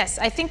 Yes, yes.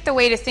 I think the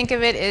way to think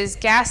of it is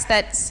gas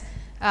that's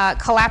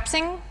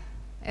collapsing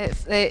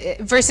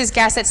versus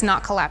gas that's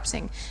not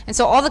collapsing. And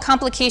so all the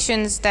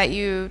complications that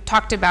you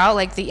talked about,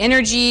 like the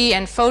energy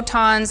and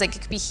photons, like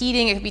it could be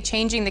heating, it could be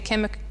changing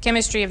the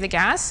chemistry of the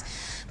gas.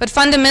 But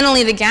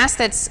fundamentally, the gas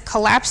that's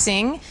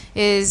collapsing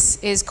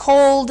is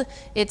cold,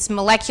 it's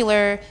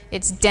molecular,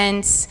 it's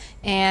dense,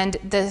 and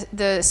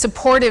the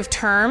supportive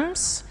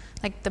terms,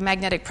 like the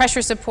magnetic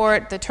pressure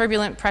support, the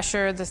turbulent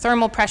pressure, the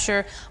thermal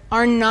pressure,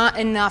 are not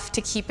enough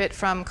to keep it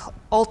from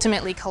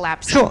ultimately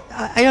collapsing. Sure,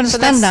 I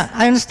understand that.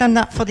 I understand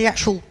that for the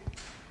actual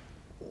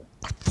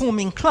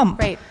forming clump.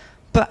 Right.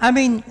 But I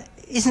mean,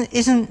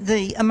 isn't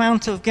the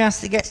amount of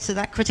gas that gets to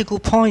that critical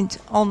point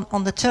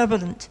on the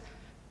turbulent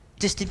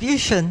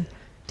distribution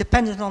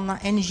dependent on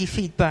that energy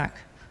feedback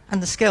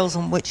and the scales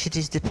on which it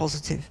is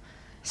deposited?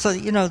 So,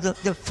 you know,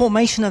 the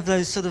formation of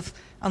those sort of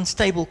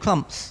unstable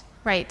clumps.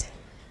 Right.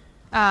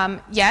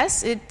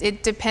 Yes,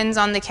 it depends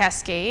on the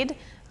cascade.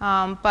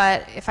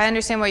 But if I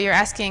understand what you're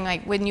asking,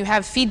 like when you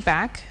have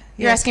feedback,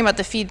 you're Yes. asking about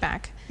the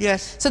feedback.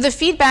 Yes. So the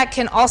feedback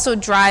can also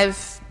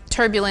drive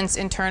turbulence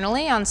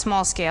internally on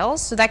small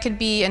scales. So that could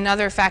be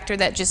another factor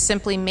that just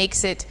simply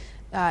makes it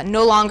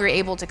no longer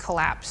able to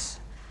collapse.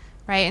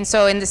 Right? And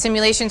so in the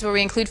simulations where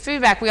we include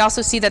feedback, we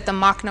also see that the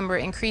Mach number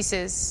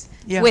increases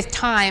with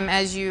time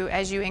as you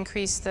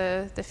increase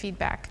the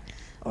feedback.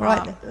 All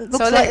right.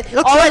 So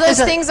all of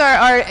those things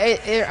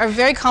are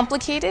very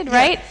complicated,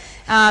 right?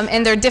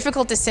 And they're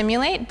difficult to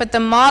simulate, but the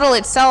model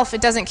itself,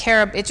 it doesn't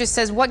care. It just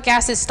says what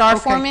gas is star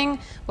forming,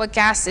 what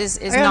gas is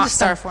not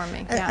star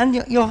forming. Yeah. And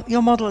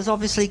your model has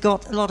obviously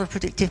got a lot of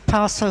predictive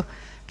power, so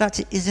that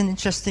is an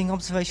interesting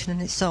observation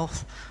in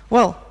itself.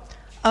 Well,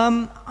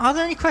 are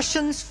there any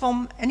questions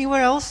from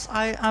anywhere else?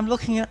 I'm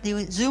looking at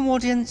the Zoom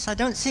audience. I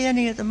don't see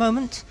any at the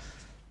moment.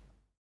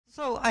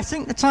 So I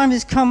think the time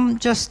has come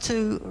just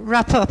to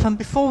wrap up. And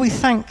before we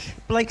thank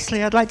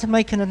Blakesley, I'd like to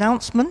make an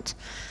announcement.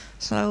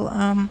 So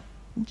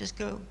just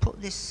go put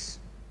this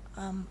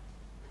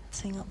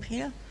thing up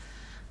here.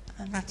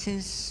 And that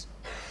is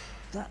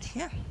that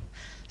here.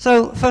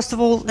 So first of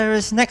all, there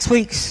is next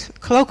week's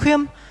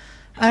colloquium.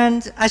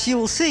 And as you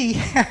will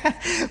see,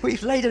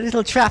 we've laid a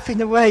little trap in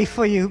the way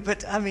for you,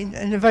 but I mean,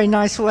 in a very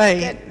nice way.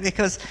 Good.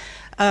 Because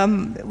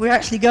we're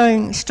actually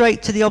going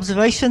straight to the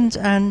observations,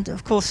 and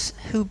of course,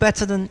 who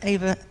better than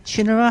Eva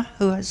Chinnerer,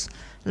 who has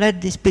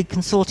led this big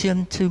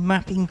consortium to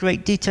map in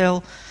great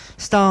detail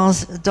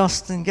stars,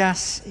 dust and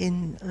gas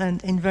in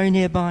very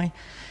nearby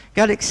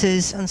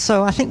galaxies. And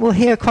so I think we'll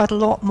hear quite a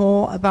lot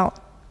more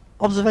about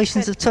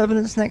observations of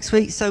turbulence next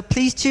week, so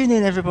please tune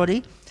in,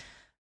 everybody.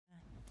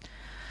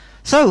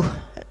 So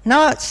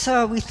now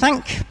we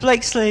thank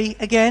Blakesley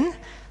again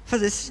for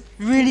this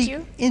really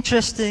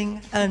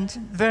interesting and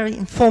very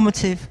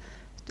informative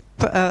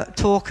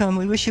talk, and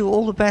we wish you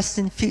all the best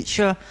in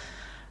future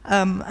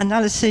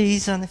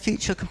analyses and the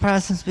future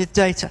comparisons with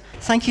data.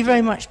 Thank you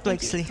very much,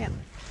 Blakesley.